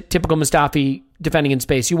was just typical Mustafi defending in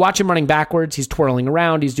space. You watch him running backwards. He's twirling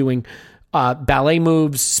around. He's doing ballet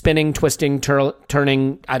moves, spinning, twisting,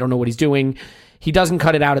 turning. I don't know what he's doing. He doesn't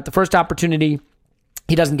cut it out at the first opportunity.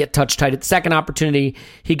 He doesn't get touch tight at the second opportunity.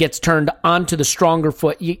 He gets turned onto the stronger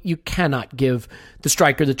foot. You cannot give the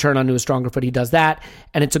striker the turn onto a stronger foot. He does that,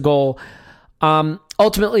 and it's a goal.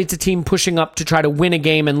 Ultimately, it's a team pushing up to try to win a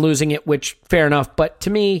game and losing it, which, fair enough. But to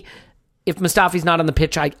me, if Mustafi's not on the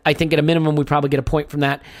pitch, I think at a minimum we probably get a point from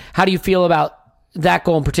that. How do you feel about that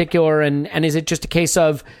goal in particular? And is it just a case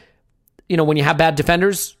of, when you have bad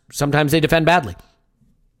defenders, sometimes they defend badly?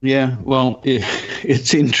 Yeah, well,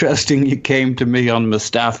 it's interesting you came to me on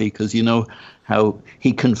Mustafi because you know how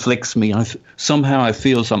he conflicts me. Somehow I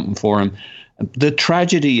feel something for him. The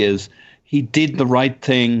tragedy is he did the right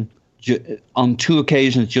thing on two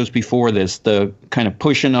occasions just before this, the kind of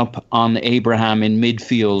pushing up on Abraham in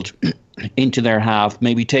midfield into their half,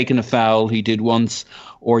 maybe taking a foul he did once,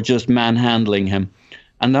 or just manhandling him.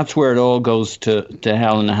 And that's where it all goes to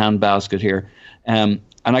hell in a handbasket here. And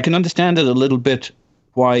I can understand it a little bit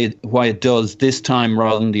why it does this time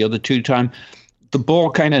rather than the other two time. The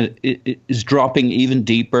ball kind of is dropping even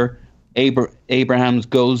deeper. Abrahams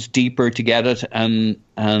goes deeper to get it, and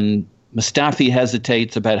Mustafi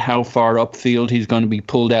hesitates about how far upfield he's going to be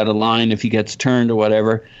pulled out of line if he gets turned or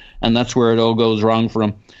whatever, and that's where it all goes wrong for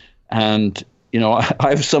him. And, I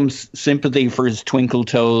have some sympathy for his twinkle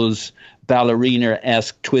toes,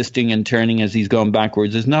 ballerina-esque twisting and turning as he's going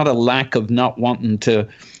backwards. There's not a lack of not wanting to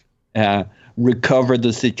recover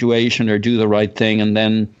the situation or do the right thing, and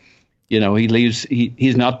then, he leaves.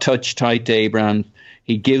 He's not touch tight to Abraham.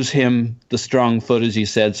 He gives him the strong foot, as you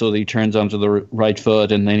said, so that he turns onto the right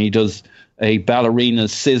foot, and then he does a ballerina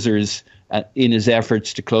scissors in his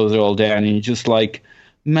efforts to close it all down. And you're just like,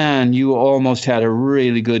 man, you almost had a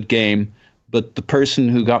really good game, but the person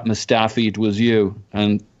who got Mustafi'd was you.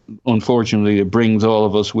 And unfortunately, it brings all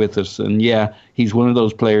of us with us. And yeah, he's one of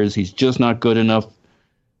those players. He's just not good enough.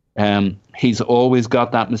 He's always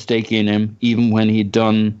got that mistake in him, even when he'd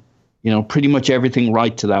done, pretty much everything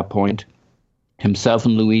right to that point. Himself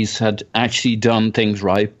and Luis had actually done things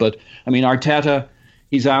right. But, Arteta,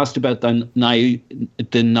 he's asked about the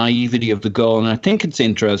naivety of the goal. And I think it's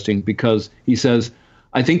interesting because he says,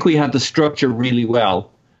 I think we had the structure really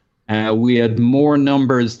well. We had more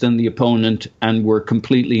numbers than the opponent and were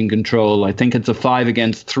completely in control. I think it's a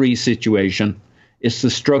 5-against-3 situation. It's the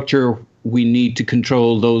structure we need to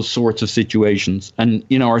control those sorts of situations. And,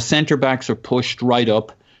 our centre-backs are pushed right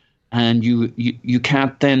up. And you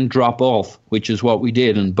can't then drop off, which is what we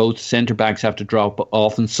did. And both centre-backs have to drop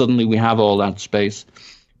off, and suddenly we have all that space.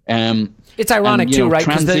 It's ironic, too, right?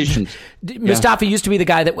 Transitions. Mustafi used to be the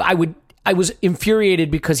guy that I was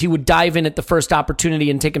infuriated because he would dive in at the first opportunity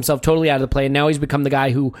and take himself totally out of the play. And now he's become the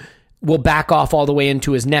guy who will back off all the way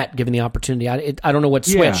into his net, given the opportunity. I don't know what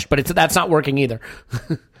switched, but that's not working either.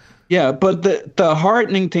 Yeah, but the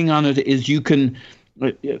heartening thing on it is you can...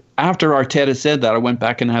 After Arteta said that, I went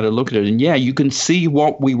back and had a look at it. And yeah, you can see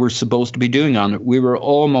what we were supposed to be doing on it. We were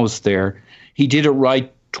almost there. He did it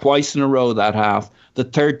right twice in a row that half. The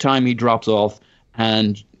third time he drops off.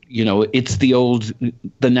 And, it's the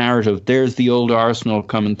narrative. There's the old Arsenal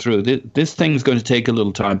coming through. This thing's going to take a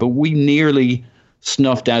little time. But we nearly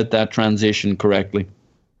snuffed out that transition correctly.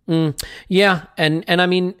 Yeah. And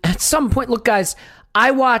at some point, look, guys, I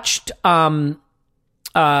watched...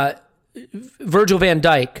 Virgil van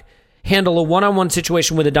Dijk handle a one-on-one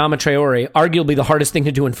situation with Adama Traore, arguably the hardest thing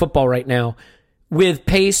to do in football right now, with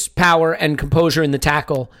pace, power, and composure in the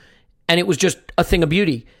tackle, and it was just a thing of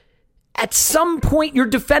beauty. At some point, your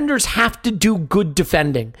defenders have to do good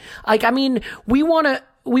defending. We want to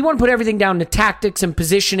put everything down to tactics and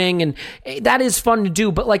positioning, and that is fun to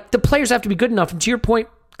do, but the players have to be good enough. And to your point,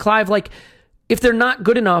 Clive, if they're not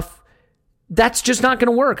good enough, that's just not going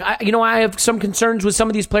to work. I have some concerns with some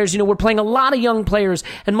of these players. We're playing a lot of young players,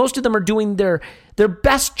 and most of them are doing their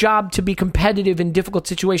best job to be competitive in difficult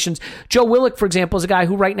situations. Joe Willock, for example, is a guy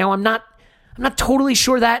who right now I'm not totally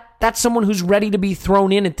sure that that's someone who's ready to be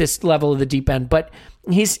thrown in at this level of the deep end, but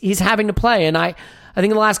he's having to play. And I think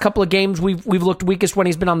in the last couple of games we've looked weakest when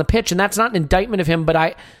he's been on the pitch, and that's not an indictment of him, but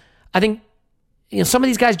I think some of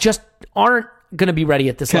these guys just aren't going to be ready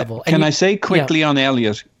at this level. Can I say quickly on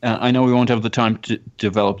Elliott? I know we won't have the time to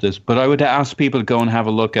develop this, but I would ask people to go and have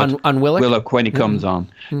a look at on Willock when he comes on.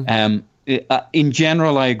 In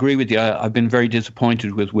general, I agree with you. I've been very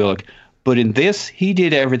disappointed with Willock. But in this, he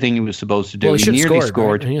did everything he was supposed to do. Well, he nearly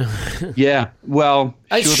scored. Right? Yeah. Well,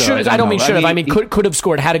 I don't mean should have. I mean, could have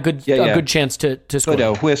scored. Had a good chance to score. Could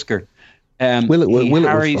have. Whisker. He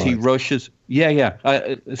harries, he rushes.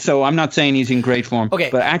 So I'm not saying he's in great form. Okay.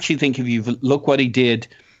 But I actually think if you look what he did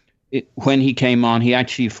when he came on, he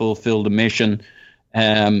actually fulfilled the mission.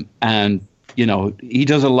 And, he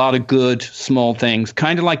does a lot of good small things,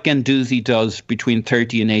 kind of like Guendouzi does between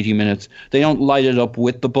 30 and 80 minutes. They don't light it up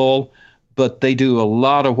with the ball, but they do a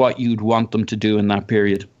lot of what you'd want them to do in that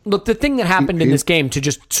period. Look, the thing that happened in this game, to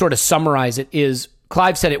just sort of summarize it, is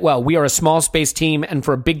Clive said it well. We are a small space team, and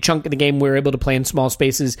for a big chunk of the game, we were able to play in small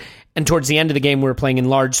spaces. And towards the end of the game, we were playing in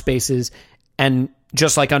large spaces. And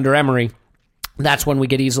just like under Emery, that's when we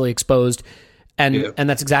get easily exposed. And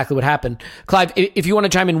that's exactly what happened. Clive, if you want to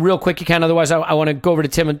chime in real quick, you can. Otherwise, I want to go over to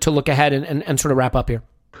Tim to look ahead and sort of wrap up here.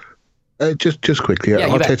 Just quickly,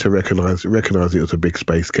 Arteta recognise it was a big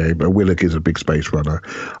space game, and Willock is a big space runner.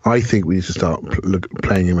 I think we need to start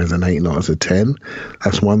playing him as an 8, not as a 10.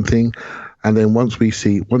 That's one thing. And then once he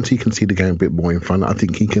can see the game a bit more in front, I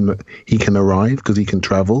think he can arrive because he can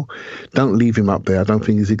travel. Don't leave him up there. I don't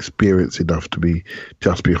think he's experienced enough to be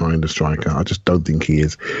just behind the striker. I just don't think he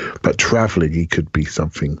is. But travelling, he could be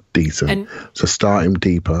something decent. So start him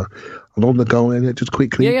deeper. And on the goal area, just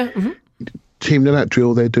quickly. Team, that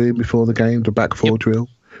drill they're doing before the game, the back four drill.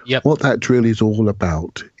 Yep. What that drill is all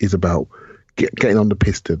about is about getting on the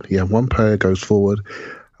piston. Yeah, one player goes forward.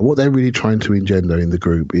 And what they're really trying to engender in the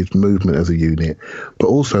group is movement as a unit, but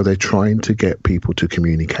also they're trying to get people to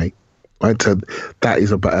communicate. Right, so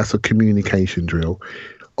that's a communication drill.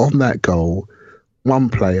 On that goal, one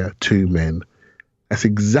player, 2 men. That's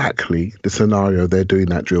exactly the scenario they're doing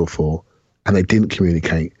that drill for, and they didn't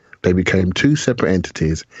communicate. They became 2 separate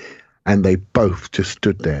entities. And they both just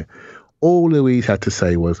stood there. All Luiz had to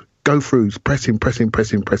say was, go through, press him,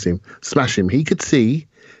 smash him. He could see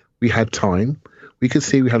we had time. We could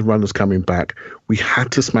see we had runners coming back. We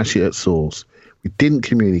had to smash it at source. We didn't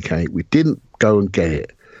communicate. We didn't go and get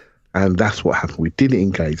it. And that's what happened. We didn't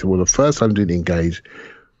engage. Well, the first time we didn't engage,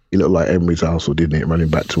 it looked like Emery's Arsenal, didn't it? Running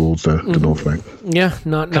back towards the North Bank. Yeah,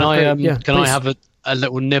 not Can I have a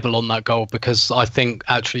little nibble on that goal? Because I think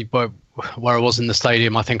actually where I was in the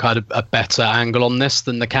stadium, I think I had a better angle on this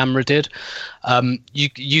than the camera did.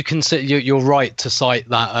 You can see, you're right to cite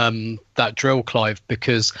that drill, Clive,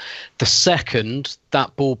 because the second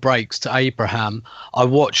that ball breaks to Abraham, I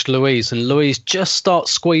watched Luiz, and Luiz just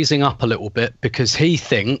starts squeezing up a little bit because he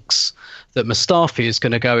thinks that Mustafi is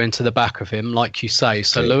going to go into the back of him, like you say.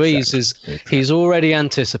 So Luiz he's already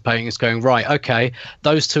anticipating, he's going, right, okay,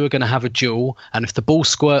 those two are going to have a duel, and if the ball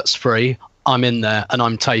squirts free, I'm in there and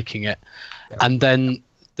I'm taking it. Yeah. And then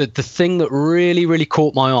the thing that really, really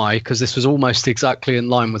caught my eye, because this was almost exactly in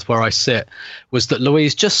line with where I sit, was that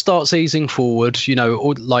Luiz just starts easing forward,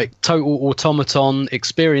 like total automaton,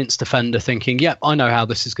 experienced defender, thinking, yep, I know how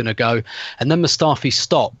this is going to go. And then Mustafi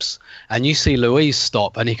stops, and you see Luiz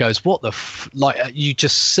stop, and he goes, what the you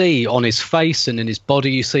just see on his face and in his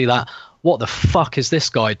body, you see that, what the fuck is this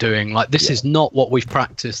guy doing? Like, this is not what we've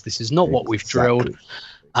practiced. This is not what we've drilled.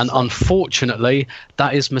 And unfortunately,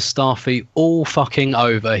 that is Mustafi all fucking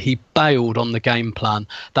over. He bailed on the game plan.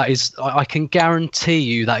 That is, I can guarantee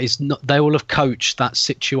you, that is not. They will have coached that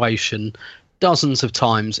situation dozens of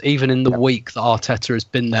times, even in the week that Arteta has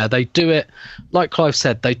been there. They do it, like Clive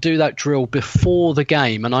said, they do that drill before the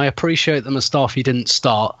game. And I appreciate that Mustafi didn't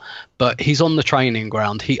start, but he's on the training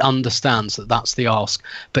ground. He understands that that's the ask,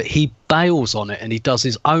 but he bails on it and he does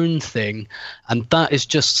his own thing. And that is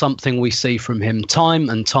just something we see from him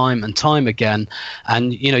time and time and time again.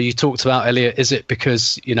 And, you talked about, Elliott, is it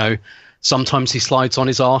because, sometimes he slides on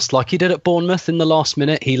his arse like he did at Bournemouth in the last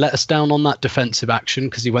minute. He let us down on that defensive action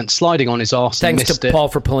because he went sliding on his arse. Thanks and missed to Paul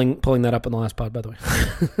for pulling that up in the last pod, by the way.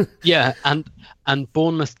 Yeah, and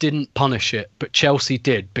Bournemouth didn't punish it, but Chelsea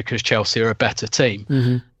did because Chelsea are a better team.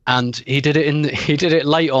 Mm-hmm. And he did it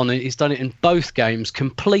late on. He's done it in both games,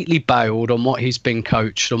 completely bailed on what he's been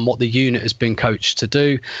coached, on what the unit has been coached to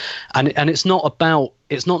do. And it's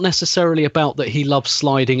not necessarily about that he loves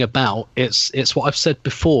sliding about. It's what I've said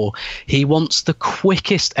before. He wants the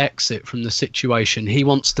quickest exit from the situation. He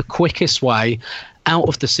wants the quickest way out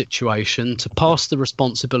of the situation to pass the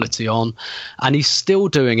responsibility on. And he's still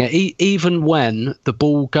doing it. Even when the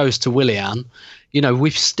ball goes to Willian,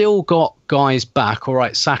 we've still got guys back. All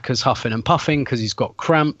right, Saka's huffing and puffing because he's got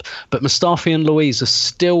cramp, but Mustafi and Luiz are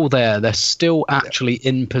still there. They're still actually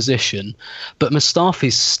in position, but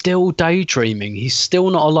Mustafi's still daydreaming. He's still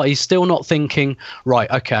not thinking, right,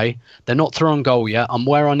 okay, they're not throwing goal yet. I'm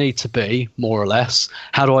where I need to be, more or less.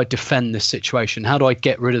 How do I defend this situation? How do I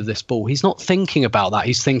get rid of this ball? He's not thinking about that.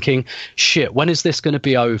 He's thinking, shit, when is this going to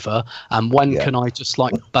be over? And when can I just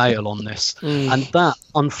bail on this? And that,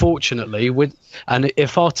 unfortunately, and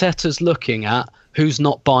if Arteta's looking at who's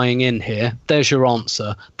not buying in here, there's your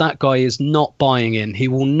answer. That guy is not buying in. He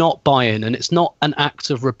will not buy in. And it's not an act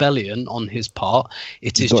of rebellion on his part.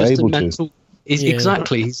 It is just a mental...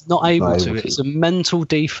 Exactly. He's not able to. It's a mental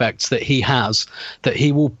defect that he has, that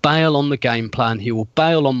he will bail on the game plan. He will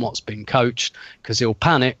bail on what's been coached because he'll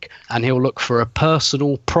panic and he'll look for a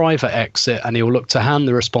personal, private exit, and he'll look to hand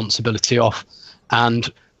the responsibility off. And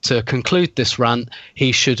to conclude this rant,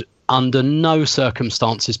 he should under no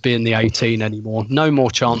circumstances be in the 18 anymore. No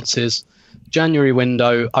more chances. January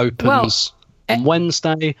window opens on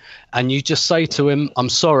Wednesday, and you just say to him, I'm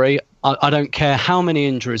sorry, I don't care how many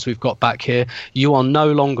injuries we've got back here. You are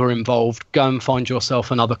no longer involved. Go and find yourself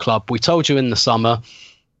another club. We told you in the summer,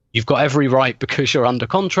 you've got every right because you're under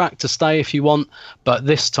contract to stay if you want. But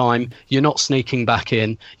this time, you're not sneaking back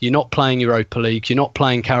in. You're not playing Europa League. You're not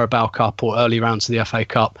playing Carabao Cup or early rounds of the FA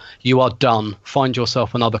Cup. You are done. Find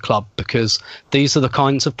yourself another club, because these are the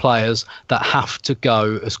kinds of players that have to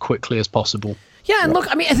go as quickly as possible. Yeah, and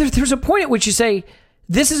look, I mean, there's a point at which you say,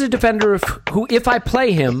 this is a defender who, if I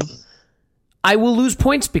play him, I will lose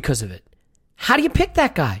points because of it. How do you pick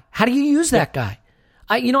that guy? How do you use that guy?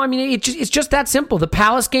 It's just that simple. The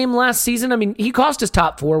Palace game last season, I mean, he cost us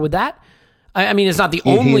top 4 with that. I mean, it's not the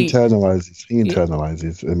only... He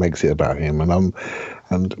internalizes. It makes it about him.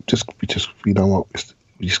 And just you know what?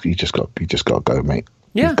 You just got to go, mate.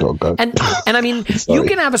 Yeah. Go. And I mean, you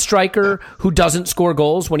can have a striker who doesn't score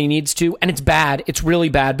goals when he needs to, and it's bad. It's really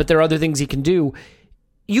bad, but there are other things he can do.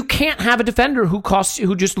 You can't have a defender who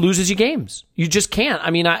just loses you games. You just can't.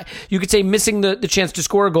 I mean, you could say missing the chance to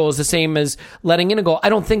score a goal is the same as letting in a goal. I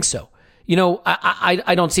don't think so.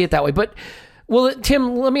 I don't see it that way. But, well,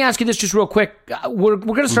 Tim, let me ask you this just real quick. We're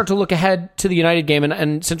going to start to look ahead to the United game,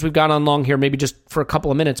 and since we've gone on long here, maybe just for a couple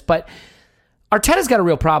of minutes. But Arteta's got a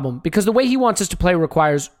real problem because the way he wants us to play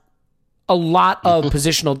requires a lot of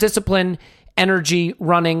positional discipline, energy,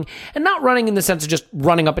 running, and not running in the sense of just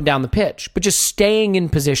running up and down the pitch, but just staying in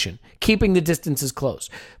position, keeping the distances close,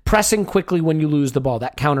 pressing quickly when you lose the ball,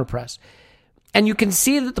 that counter press. And you can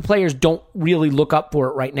see that the players don't really look up for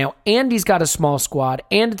it right now. And he's got a small squad,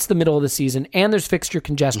 and it's the middle of the season, and there's fixture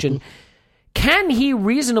congestion. Can he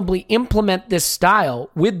reasonably implement this style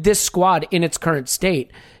with this squad in its current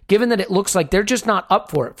state, given that it looks like they're just not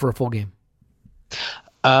up for it for a full game?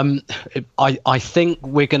 I think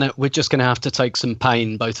we're just gonna have to take some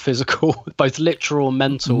pain, both physical, both literal,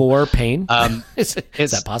 mental. More pain? Is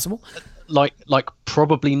that possible? Like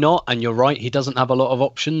probably not. And you're right, he doesn't have a lot of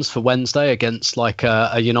options for Wednesday against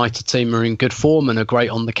a United team who are in good form and are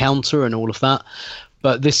great on the counter and all of that.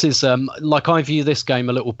 But this is I view this game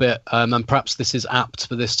a little bit, and perhaps this is apt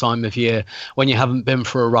for this time of year when you haven't been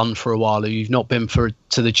for a run for a while, or you've not been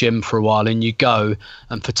to the gym for a while, and you go,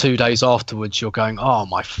 and for 2 days afterwards you're going, oh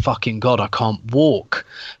my fucking God, I can't walk.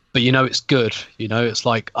 But it's good. It's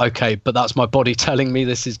like, okay, but that's my body telling me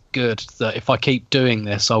this is good, that if I keep doing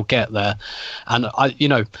this, I'll get there. And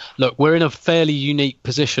look, we're in a fairly unique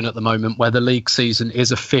position at the moment where the league season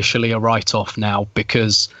is officially a write-off now,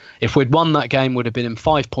 because if we'd won that game, we'd have been in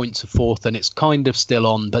 5 points of fourth, and it's kind of still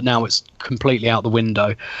on, but now it's completely out the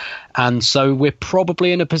window. And so we're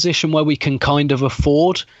probably in a position where we can kind of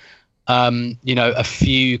afford, a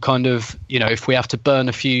few kind of, if we have to burn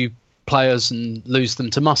a few players and lose them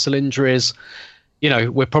to muscle injuries,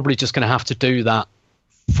 we're probably just going to have to do that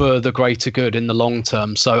for the greater good in the long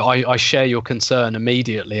term. So I share your concern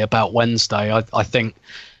immediately about Wednesday. I think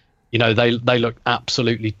they look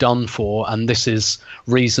absolutely done for, and this is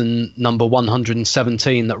reason number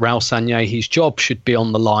 117 that Raul Sanllehi's job should be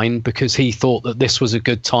on the line, because he thought that this was a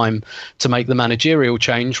good time to make the managerial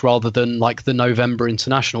change rather than the November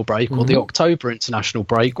international break or the October international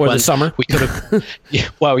break or the summer. We could have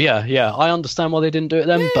yeah, I understand why they didn't do it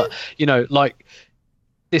then, but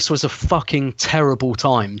this was a fucking terrible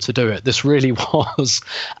time to do it. This really was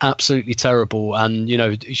absolutely terrible, and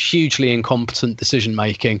hugely incompetent decision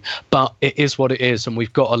making. But it is what it is, and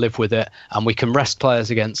we've got to live with it. And we can rest players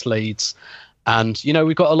against Leeds, and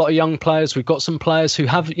we've got a lot of young players. We've got some players who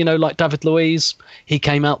have like David Luiz. He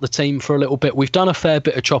came out the team for a little bit. We've done a fair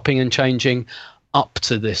bit of chopping and changing up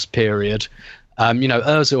to this period.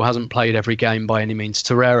 Ozil hasn't played every game by any means.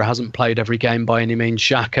 Torreira hasn't played every game by any means.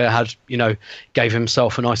 Xhaka had, gave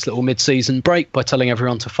himself a nice little mid-season break by telling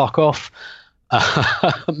everyone to fuck off.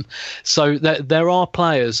 So there are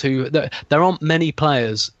players there aren't many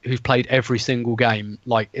players who've played every single game.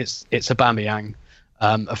 Like it's Aubameyang,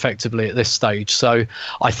 effectively at this stage. So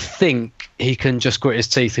I think he can just grit his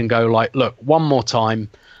teeth and go like, look, one more time.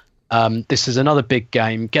 This is another big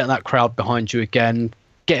game. Get that crowd behind you again.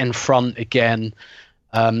 Get in front again,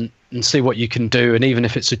 and see what you can do. And even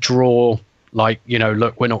if it's a draw, look,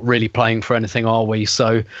 we're not really playing for anything, are we?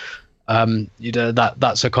 So, that's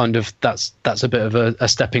a bit of a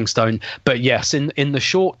stepping stone. But yes, in the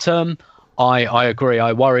short term, I agree.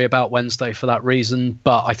 I worry about Wednesday for that reason,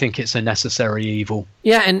 but I think it's a necessary evil.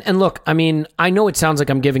 Yeah, and look, I mean, I know it sounds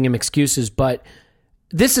like I'm giving him excuses, but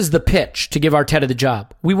this is the pitch to give Arteta the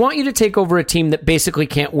job. We want you to take over a team that basically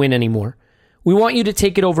can't win anymore. We want you to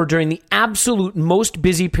take it over during the absolute most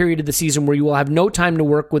busy period of the season where you will have no time to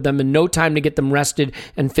work with them and no time to get them rested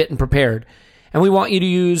and fit and prepared. And we want you to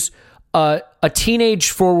use a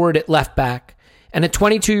teenage forward at left back and a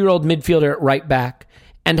 22-year-old midfielder at right back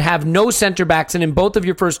and have no center backs. And in both of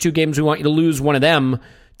your first two games, we want you to lose one of them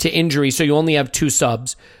to injury, so you only have two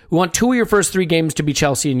subs. We want two of your first three games to be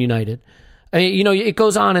Chelsea and United. It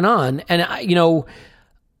goes on. And,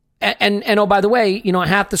 And oh, by the way,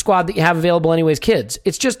 half the squad that you have available anyway is kids.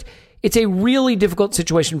 It's a really difficult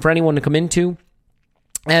situation for anyone to come into.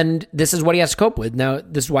 And this is what he has to cope with. Now,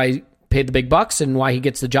 this is why he paid the big bucks and why he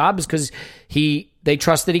gets the job is because they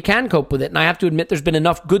trust that he can cope with it. And I have to admit there's been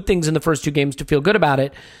enough good things in the first two games to feel good about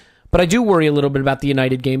it. But I do worry a little bit about the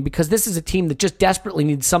United game because this is a team that just desperately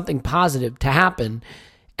needs something positive to happen.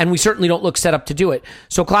 And we certainly don't look set up to do it.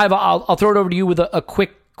 So, Clive, I'll throw it over to you with a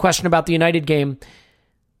quick question about the United game.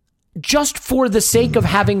 Just for the sake of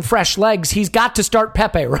having fresh legs, he's got to start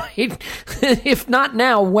Pepe, right? If not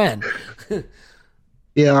now, when?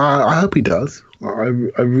 Yeah, I hope he does. I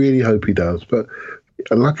really hope he does. But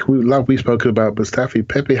like we've spoken about Mustafi,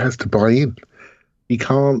 Pepe has to buy in. He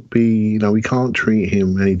can't be, we can't treat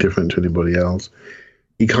him any different to anybody else.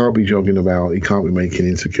 He can't be jogging about. He can't be making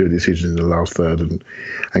insecure decisions in the last third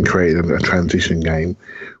and creating a transition game.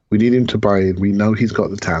 We need him to buy in. We know he's got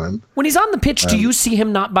the talent. When he's on the pitch, do you see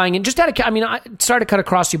him not buying in? Sorry to cut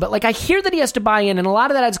across you, but I hear that he has to buy in, and a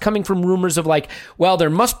lot of that is coming from rumors of there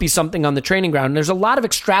must be something on the training ground. And there's a lot of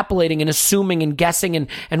extrapolating and assuming and guessing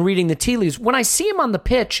and reading the tea leaves. When I see him on the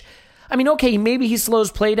pitch, okay, maybe he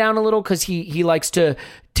slows play down a little because he likes to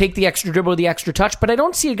take the extra dribble or the extra touch, but I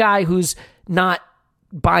don't see a guy who's not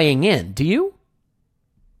buying in. Do you?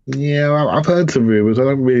 Yeah, I've heard some rumors. I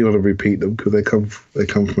don't really want to repeat them because they come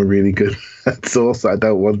from a really good source. I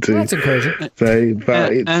don't want to. That's encouraging. Say,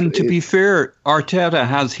 but and to be fair, Arteta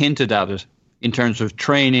has hinted at it in terms of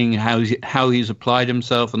training, how he's applied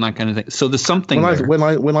himself and that kind of thing. So there's something.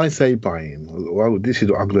 When I say buy-in, well, this is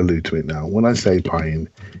I'm going to allude to it now. When I say buy-in,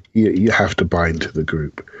 you have to buy into the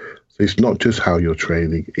group. So it's not just how you're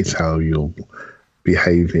training; it's how you're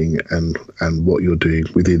behaving and what you're doing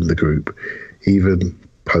within the group, even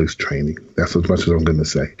post-training. That's as much as I'm going to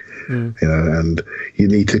say. And you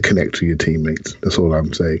need to connect to your teammates. That's all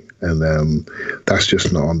I'm saying. And that's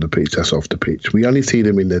just not on the pitch. That's off the pitch. We only see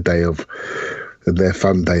them in their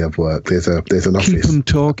fun day of work. There's an office. Keep him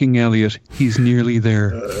talking, Elliot. He's nearly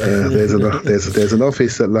there. There's an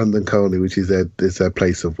office at London Colney, which is their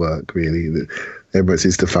place of work. Really, Emirates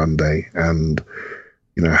is the fun day, and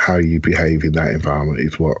how you behave in that environment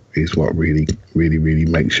is what really, really, really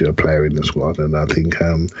makes you a player in the squad. And I think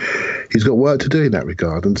he's got work to do in that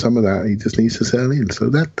regard, and some of that he just needs to settle in.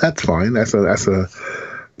 So that's fine. That's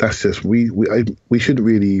just we shouldn't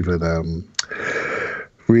really even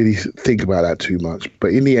really think about that too much.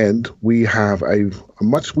 But in the end, we have a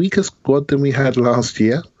much weaker squad than we had last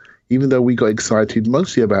year, even though we got excited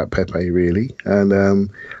mostly about Pepe, really, and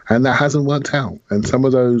that hasn't worked out. And some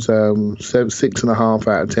of those 6.5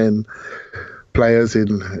 out of 10 players in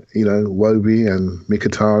Wobie and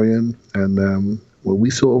Mkhitaryan, and we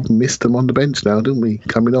sort of missed them on the bench now, didn't we?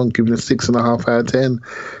 Coming on, giving us 6.5 out of 10,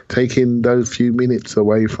 taking those few minutes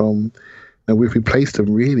away from. And we've replaced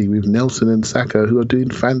them really with Nelson and Saka, who are doing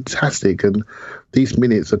fantastic, and these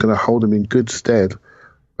minutes are going to hold them in good stead.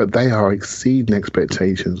 But they are exceeding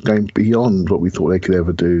expectations, going beyond what we thought they could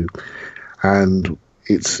ever do, and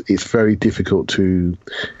it's very difficult to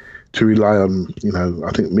rely on.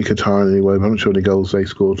 I think Mkhitaryan anyway. I'm not sure the goals they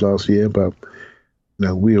scored last year, but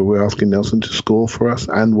we're asking Nelson to score for us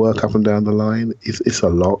and work up and down the line. It's a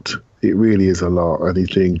lot. It really is a lot, and he's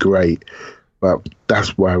doing great. But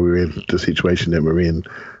that's why we're in the situation that we're in,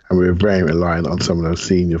 and we're very reliant on some of those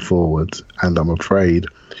senior forwards. And I'm afraid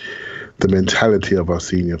the mentality of our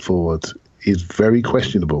senior forwards is very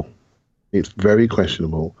questionable. It's very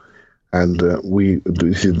questionable, and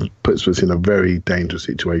this puts us in a very dangerous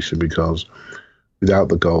situation, because without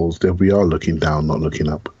the goals, then we are looking down, not looking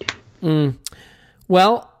up.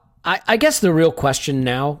 Well, I guess the real question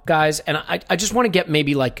now, guys, and I just want to get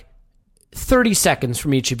maybe like 30 seconds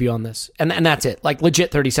from each of you on this, and that's it, like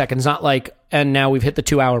legit 30 seconds, not like, and now we've hit the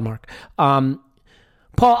 2 hour mark. Paul,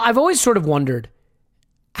 I've always sort of wondered,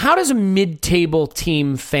 how does a mid-table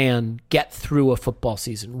team fan get through a football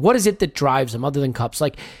season? What is it that drives them other than cups?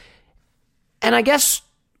 Like, and I guess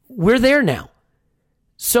we're there now.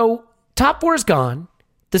 So top four is gone.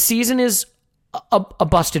 The season is a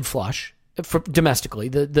busted flush for domestically,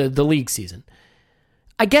 the league season.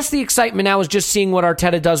 I guess the excitement now is just seeing what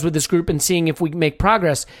Arteta does with this group and seeing if we make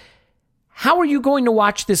progress. How are you going to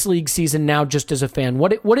watch this league season now, just as a fan?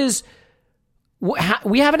 We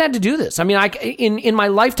haven't had to do this. I mean, in my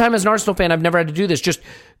lifetime as an Arsenal fan, I've never had to do this. Just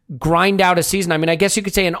grind out a season. I mean, I guess you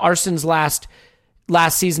could say in Arsenal's last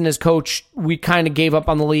season as coach, we kind of gave up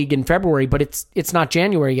on the league in February, but it's not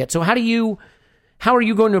January yet. So how are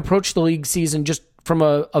you going to approach the league season just from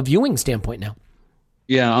a viewing standpoint now?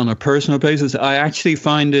 Yeah, on a personal basis, I actually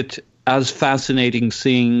find it as fascinating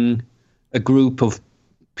seeing a group of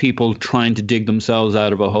people trying to dig themselves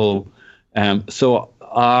out of a hole. So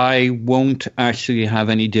I won't actually have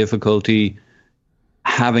any difficulty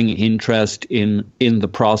having interest in the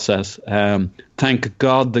process. Thank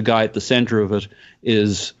God the guy at the center of it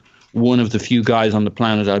is one of the few guys on the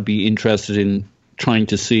planet I'd be interested in trying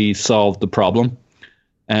to see solve the problem.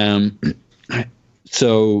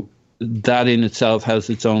 So that in itself has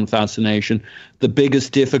its own fascination. The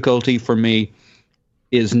biggest difficulty for me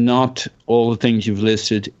is not all the things you've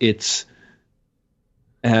listed. It's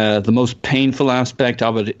the most painful aspect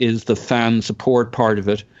of it is the fan support part of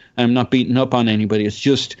it. I'm not beating up on anybody. It's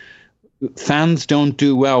just fans don't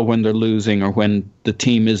do well when they're losing or when the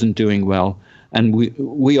team isn't doing well. And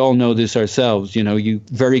we all know this ourselves. You know, you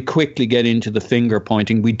very quickly get into the finger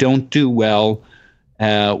pointing. We don't do well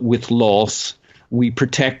with loss. We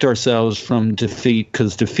protect ourselves from defeat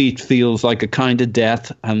because defeat feels like a kind of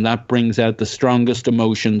death, and that brings out the strongest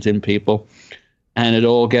emotions in people. And it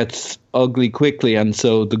all gets ugly quickly. And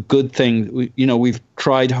so the good thing, we've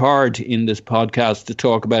tried hard in this podcast to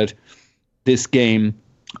talk about this game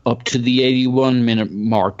up to the 81-minute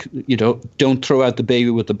mark. Don't throw out the baby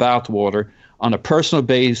with the bathwater. On a personal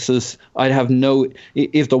basis, I'd have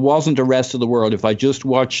if there wasn't a rest of the world, if I just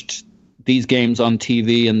watched these games on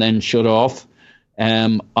TV and then shut off,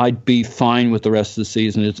 I'd be fine with the rest of the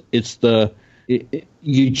season.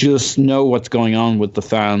 You just know what's going on with the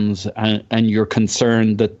fans, and you're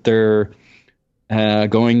concerned that they're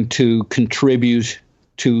going to contribute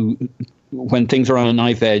to, when things are on a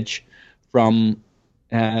knife edge, from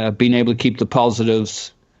being able to keep the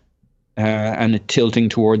positives and it tilting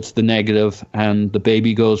towards the negative, and the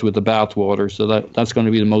baby goes with the bathwater. So that's going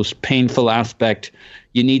to be the most painful aspect.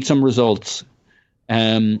 You need some results,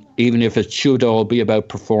 even if it should all be about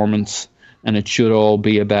performance, and it should all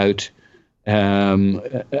be about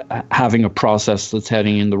having a process that's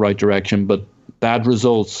heading in the right direction. But bad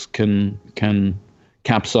results can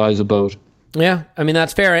capsize a boat. Yeah, I mean,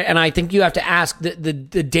 that's fair. And I think you have to ask, the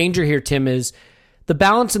danger here, Tim, is the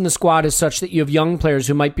balance in the squad is such that you have young players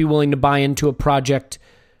who might be willing to buy into a project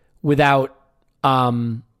without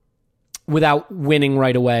winning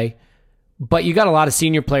right away. But you got a lot of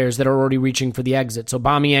senior players that are already reaching for the exit. So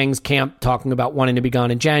Aubameyang's camp talking about wanting to be gone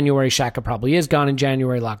in January. Xhaka probably is gone in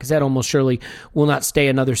January. Lacazette almost surely will not stay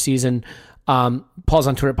another season. Paul's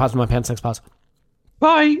on Twitter. Pause my pants. Thanks, pause.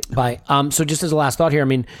 Bye. So just as a last thought here, I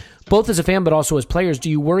mean, both as a fan but also as players, do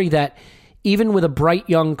you worry that even with a bright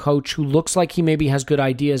young coach who looks like he maybe has good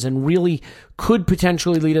ideas and really could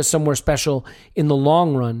potentially lead us somewhere special in the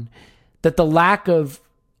long run, that the lack of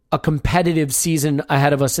a competitive season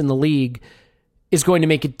ahead of us in the league is going to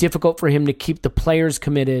make it difficult for him to keep the players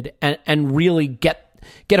committed and really get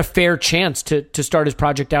a fair chance to start his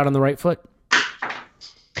project out on the right foot?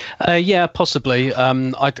 Yeah, possibly.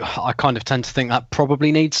 I kind of tend to think that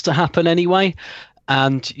probably needs to happen anyway.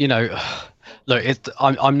 And, look,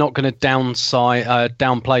 I'm not going to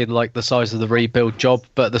downplay like the size of the rebuild job,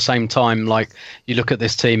 but at the same time, like, you look at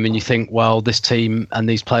this team and you think, well, this team and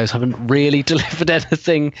these players haven't really delivered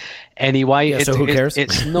anything anyway. Yeah, so who cares?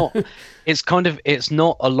 It's not. It's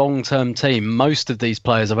not a long-term team. Most of these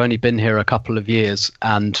players have only been here a couple of years,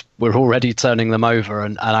 and we're already turning them over.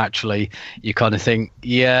 And actually, you kind of think,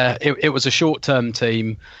 yeah, it was a short-term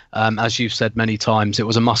team. As you've said many times, it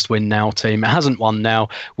was a must-win now team. It hasn't won now.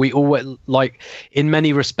 We always, like, in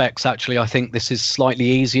many respects, actually, I think this is slightly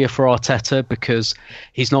easier for Arteta because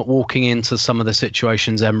he's not walking into some of the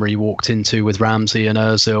situations Emery walked into with Ramsey and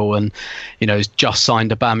Ozil, and he's just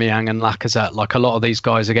signed Aubameyang and Lacazette. Like, a lot of these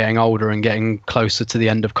guys are getting older and getting closer to the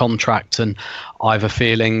end of contract, and I have a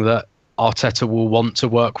feeling that Arteta will want to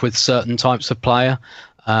work with certain types of player,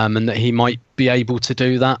 and that he might be able to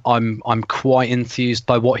do that. I'm quite enthused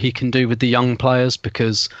by what he can do with the young players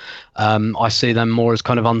because I see them more as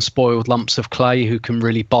kind of unspoiled lumps of clay who can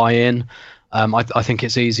really buy in. I think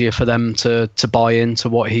it's easier for them to buy into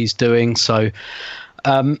what he's doing. So,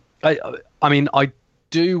 I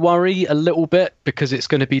do worry a little bit because it's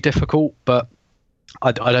going to be difficult, but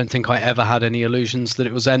I don't think I ever had any illusions that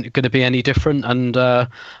it was going to be any different. And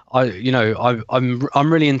I'm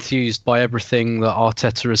really enthused by everything that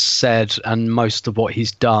Arteta has said and most of what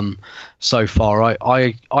he's done so far.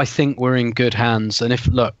 I think we're in good hands. And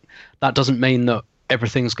that doesn't mean that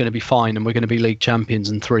everything's going to be fine and we're going to be league champions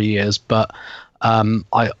in 3 years, but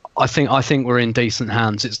I think we're in decent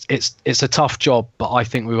hands. It's a tough job, but I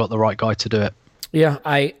think we've got the right guy to do it. Yeah,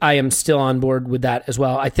 I am still on board with that as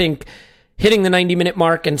well. I think hitting the 90-minute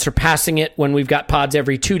mark and surpassing it when we've got pods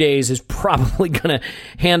every 2 days is probably going to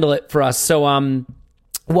handle it for us. So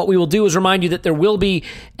what we will do is remind you that there will be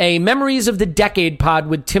a Memories of the Decade pod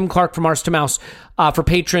with Tim Clark from Arse to Mouse for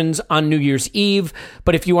patrons on New Year's Eve.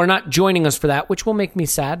 But if you are not joining us for that, which will make me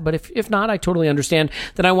sad, but if not, I totally understand,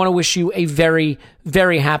 then I want to wish you a very,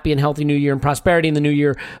 very happy and healthy New Year and prosperity in the new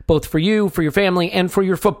year, both for you, for your family, and for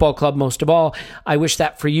your football club most of all. I wish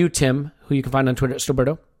that for you, Tim, who you can find on Twitter at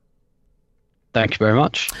Stillberto. Thank you very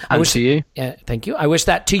much. And to you. Thank you. I wish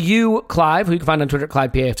that to you, Clive, who you can find on Twitter at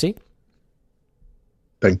ClivePAFC.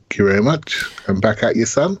 Thank you very much. I'm back at you,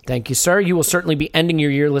 son. Thank you, sir. You will certainly be ending your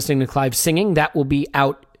year listening to Clive singing. That will be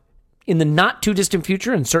out in the not too distant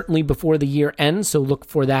future and certainly before the year ends. So look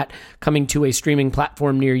for that coming to a streaming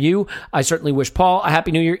platform near you. I certainly wish Paul a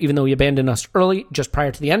happy new year, even though he abandoned us early just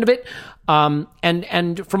prior to the end of it.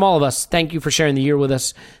 And from all of us, thank you for sharing the year with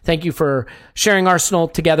us. Thank you for sharing Arsenal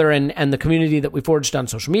together and the community that we forged on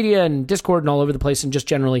social media and Discord and all over the place. And just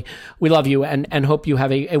generally, we love you and hope you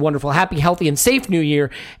have a wonderful, happy, healthy, and safe new year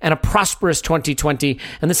and a prosperous 2020.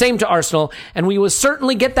 And the same to Arsenal. And we will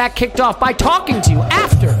certainly get that kicked off by talking to you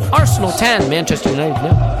after Arsenal 10, Manchester United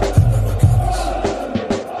 0.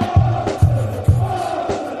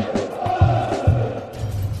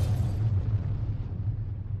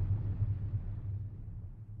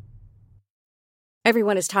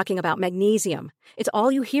 Everyone is talking about magnesium. It's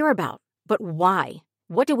all you hear about. But why?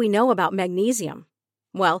 What do we know about magnesium?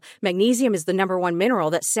 Well, magnesium is the number one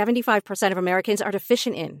mineral that 75% of Americans are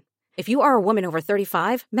deficient in. If you are a woman over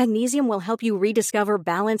 35, magnesium will help you rediscover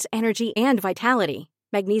balance, energy, and vitality.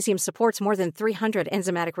 Magnesium supports more than 300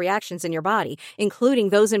 enzymatic reactions in your body, including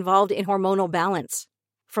those involved in hormonal balance.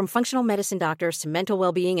 From functional medicine doctors to mental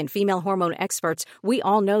well-being and female hormone experts, we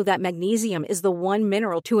all know that magnesium is the one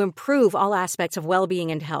mineral to improve all aspects of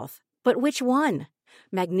well-being and health. But which one?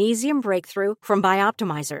 Magnesium Breakthrough from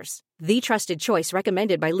Bioptimizers, the trusted choice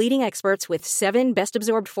recommended by leading experts with 7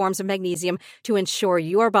 best-absorbed forms of magnesium to ensure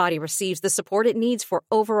your body receives the support it needs for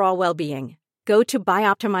overall well-being. Go to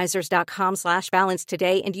bioptimizers.com/balance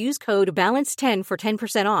today and use code BALANCE10 for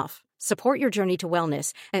 10% off. Support your journey to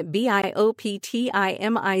wellness at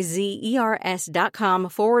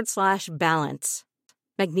bioptimizers.com/balance.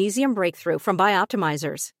 Magnesium Breakthrough from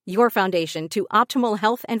Bioptimizers, your foundation to optimal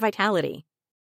health and vitality.